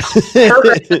Noron, her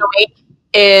grape of the week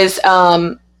is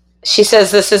she says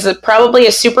this is probably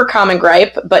a super common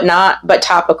gripe, but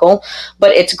topical. But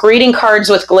it's greeting cards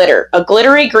with glitter. A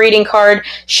glittery greeting card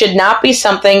should not be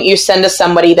something you send to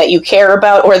somebody that you care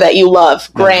about or that you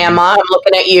love. Grandma, I'm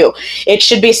looking at you. It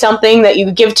should be something that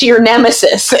you give to your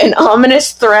nemesis, an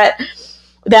ominous threat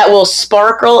that will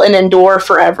sparkle and endure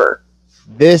forever.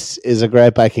 This is a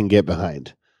gripe I can get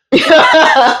behind.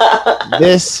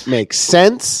 This makes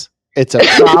sense. It's a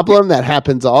problem that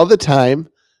happens all the time.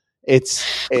 My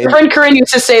friend Corinne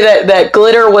used to say that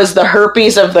glitter was the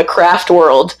herpes of the craft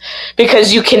world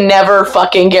because you can never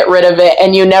fucking get rid of it,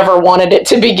 and you never wanted it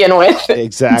to begin with.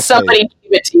 Exactly. Somebody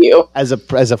gave it to you. As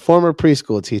a former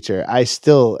preschool teacher, I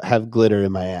still have glitter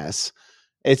in my ass.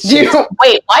 Wait,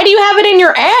 why do you have it in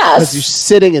your ass? Because you're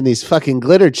sitting in these fucking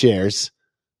glitter chairs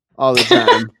all the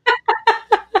time.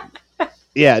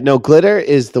 Yeah, no, glitter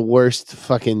is the worst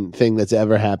fucking thing that's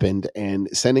ever happened, and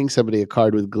sending somebody a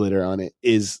card with glitter on it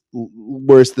is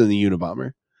worse than the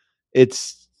Unabomber.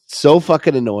 It's so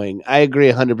fucking annoying. I agree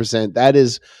 100%. That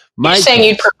is my. You're saying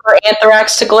you'd prefer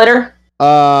anthrax to glitter?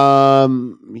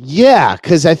 Yeah,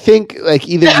 because I think like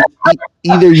either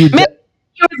you.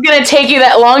 It was going to take you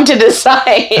that long to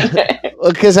decide.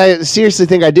 Because I seriously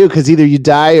think I do. Because either you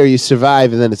die or you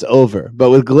survive, and then it's over. But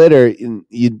with glitter,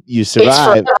 you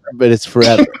survive, but it's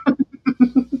forever.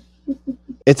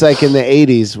 It's like in the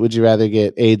 80s. Would you rather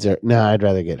get AIDS or no? I'd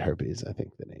rather get herpes. I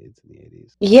think than AIDS in the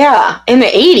 80s. Yeah, in the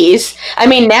 80s. I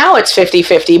mean, now it's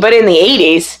 50-50, but in the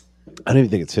 80s. I don't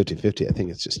even think it's 50-50. I think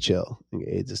it's just chill. I think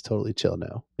AIDS is totally chill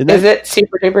now. Is it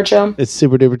super duper chill? It's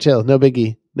super duper chill. No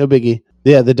biggie. No biggie.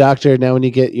 Yeah, the doctor, now when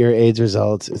you get your AIDS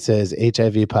results, it says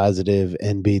HIV positive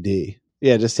NBD.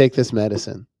 Yeah, just take this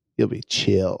medicine. You'll be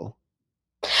chill.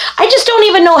 I just don't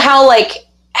even know how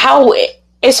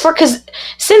as far, because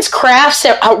since crafts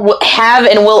have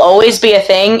and will always be a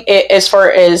thing as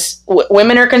far as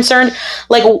women are concerned,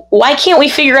 like, why can't we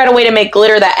figure out a way to make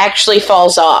glitter that actually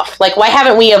falls off? Like, why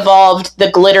haven't we evolved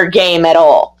the glitter game at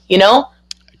all? You know?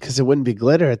 Because it wouldn't be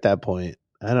glitter at that point.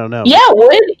 I don't know. Yeah, it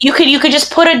would. You could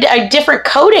just put a different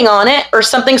coating on it or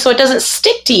something so it doesn't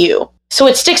stick to you. So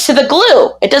it sticks to the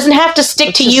glue. It doesn't have to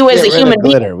stick to you as a human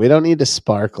being. We don't need to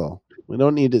sparkle. We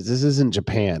don't need to. This isn't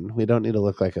Japan. We don't need to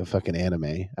look like a fucking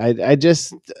anime. I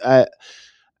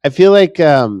feel like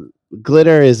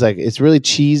glitter is like, it's really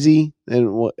cheesy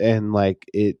and like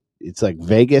it's like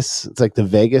Vegas. It's like the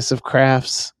Vegas of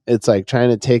crafts. It's like trying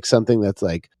to take something that's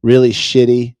like really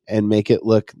shitty and make it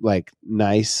look like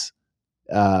nice.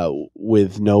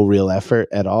 With no real effort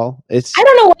at all. I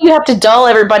don't know why you have to dull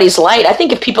everybody's light. I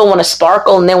think if people want to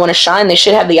sparkle and they want to shine, they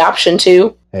should have the option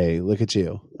to. Hey, look at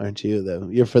you. Aren't you though?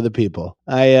 You're for the people.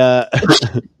 I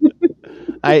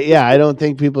don't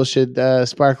think people should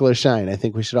sparkle or shine. I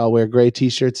think we should all wear gray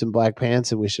t-shirts and black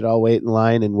pants, and we should all wait in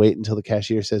line and wait until the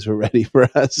cashier says we're ready for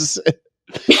us.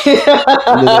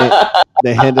 And then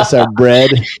they hand us our bread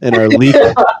and our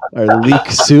leek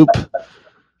soup.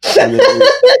 And then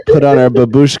we put on our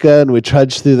babushka and we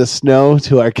trudge through the snow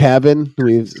to our cabin.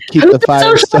 We keep the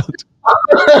fire stoked.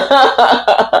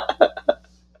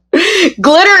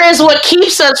 Glitter is what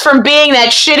keeps us from being that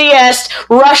shitty ass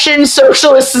Russian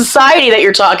socialist society that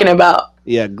you're talking about.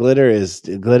 Yeah, glitter is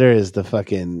the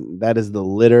fucking, that is the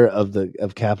litter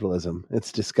of capitalism.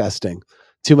 It's disgusting.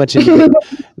 Too much. You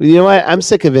know what? I'm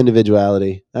sick of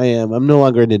individuality. I am. I'm no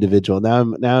longer an individual. Now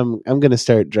I'm going to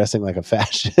start dressing like a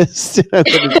fascist.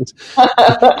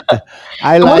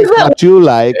 I like what you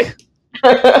like.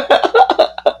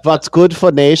 What's good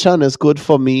for nation is good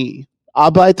for me.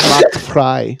 Arbeit macht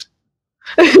frei.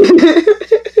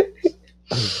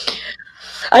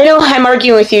 I know I'm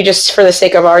arguing with you just for the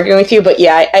sake of arguing with you, but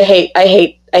yeah, I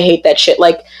hate that shit.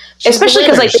 Like, she's especially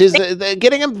because like she's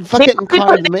getting a fucking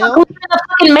card mail,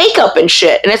 fucking makeup and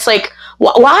shit, and it's like,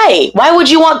 why? Why would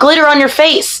you want glitter on your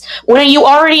face when you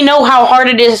already know how hard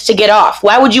it is to get off?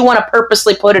 Why would you want to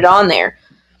purposely put it on there?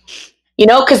 You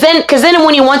know, because then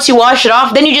once you wash it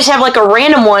off, then you just have like a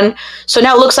random one, so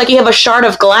now it looks like you have a shard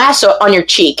of glass on your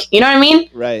cheek. You know what I mean?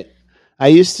 Right. I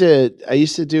used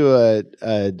to do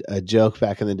a joke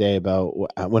back in the day about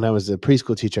when I was a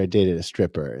preschool teacher, I dated a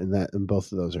stripper, and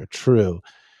both of those are true.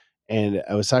 And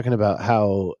I was talking about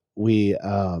how we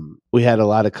had a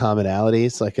lot of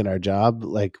commonalities, like in our job,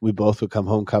 like we both would come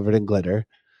home covered in glitter,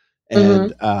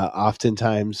 and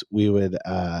oftentimes we would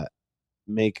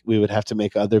have to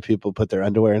make other people put their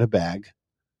underwear in a bag.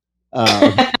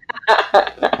 I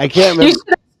can't remember.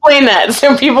 Explain that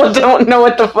so people don't know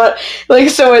what the fuck.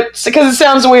 Like, so it's because it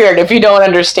sounds weird if you don't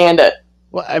understand it.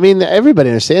 Well, I mean, everybody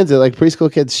understands it. Like,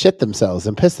 preschool kids shit themselves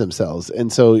and piss themselves,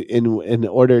 and so in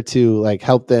order to like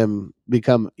help them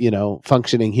become,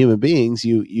 functioning human beings,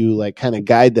 you like kind of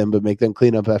guide them, but make them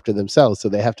clean up after themselves. So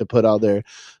they have to put all their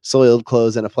soiled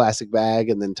clothes in a plastic bag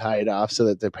and then tie it off so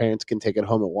that their parents can take it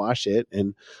home and wash it.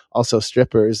 And also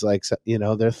strippers, like,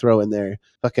 they're throwing their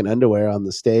fucking underwear on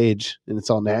the stage, and it's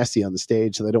all nasty on the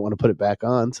stage, so they don't want to put it back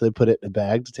on, so they put it in a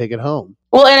bag to take it home.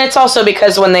 Well, and it's also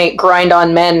because when they grind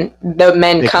on men, the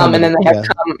men come and then they have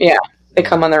come. Yeah, they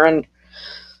come on their own.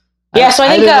 Yeah, so I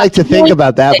think didn't like to think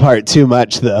about that part too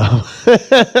much, though.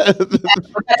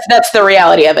 That's the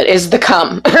reality of it. Is the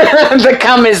cum? The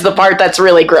cum is the part that's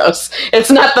really gross. It's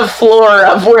not the floor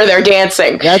of where they're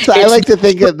dancing. I like to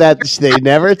think of that they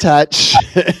never touch.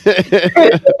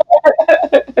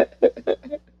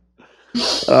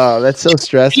 Oh, that's so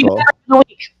stressful.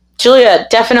 Julia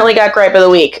definitely got gripe of the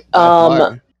week.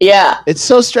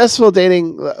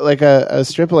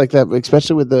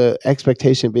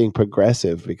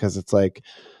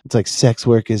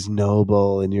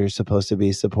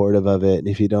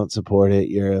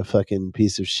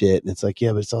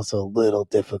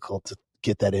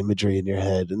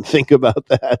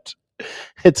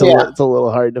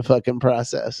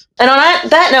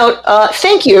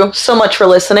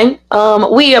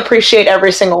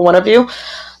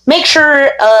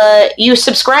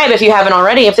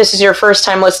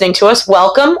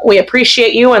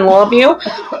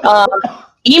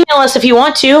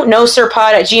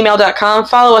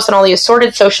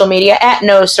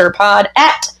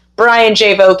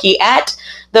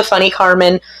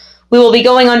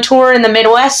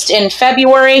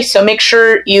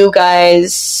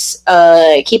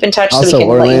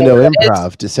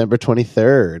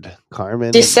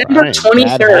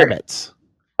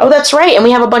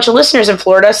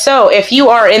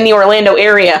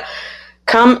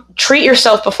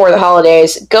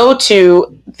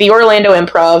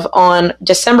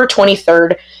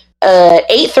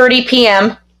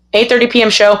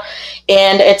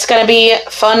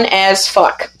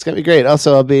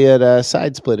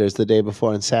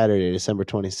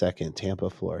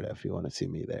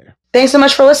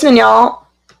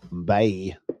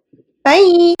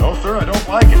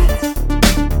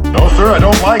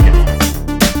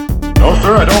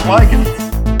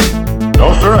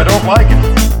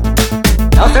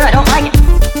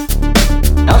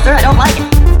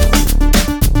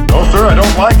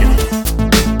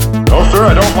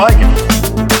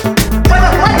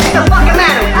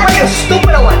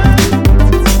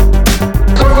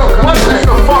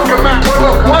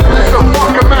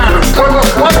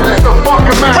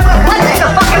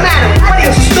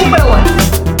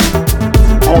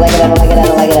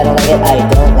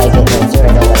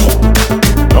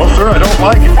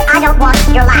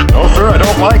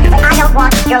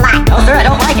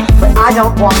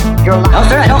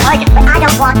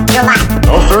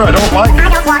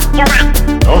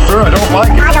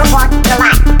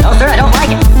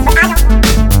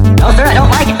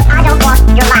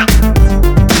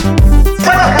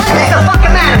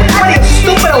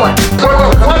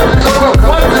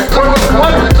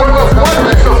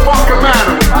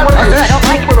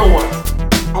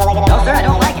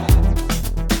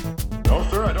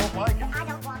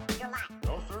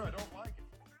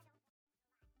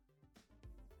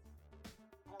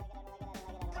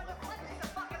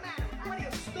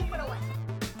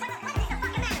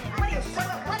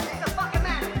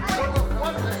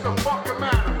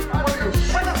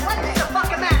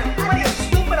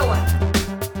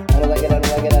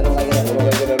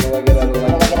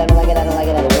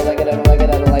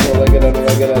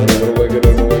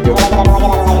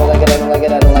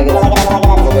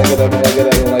 No,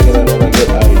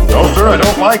 sir, I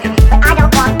don't like it. I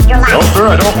don't want your life. No, sir,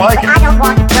 I don't like it. I don't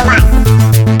want your life.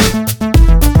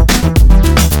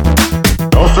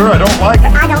 No, sir, I don't like it.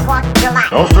 I don't want your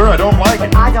life. No, sir, I don't like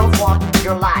it. I don't want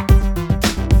your life.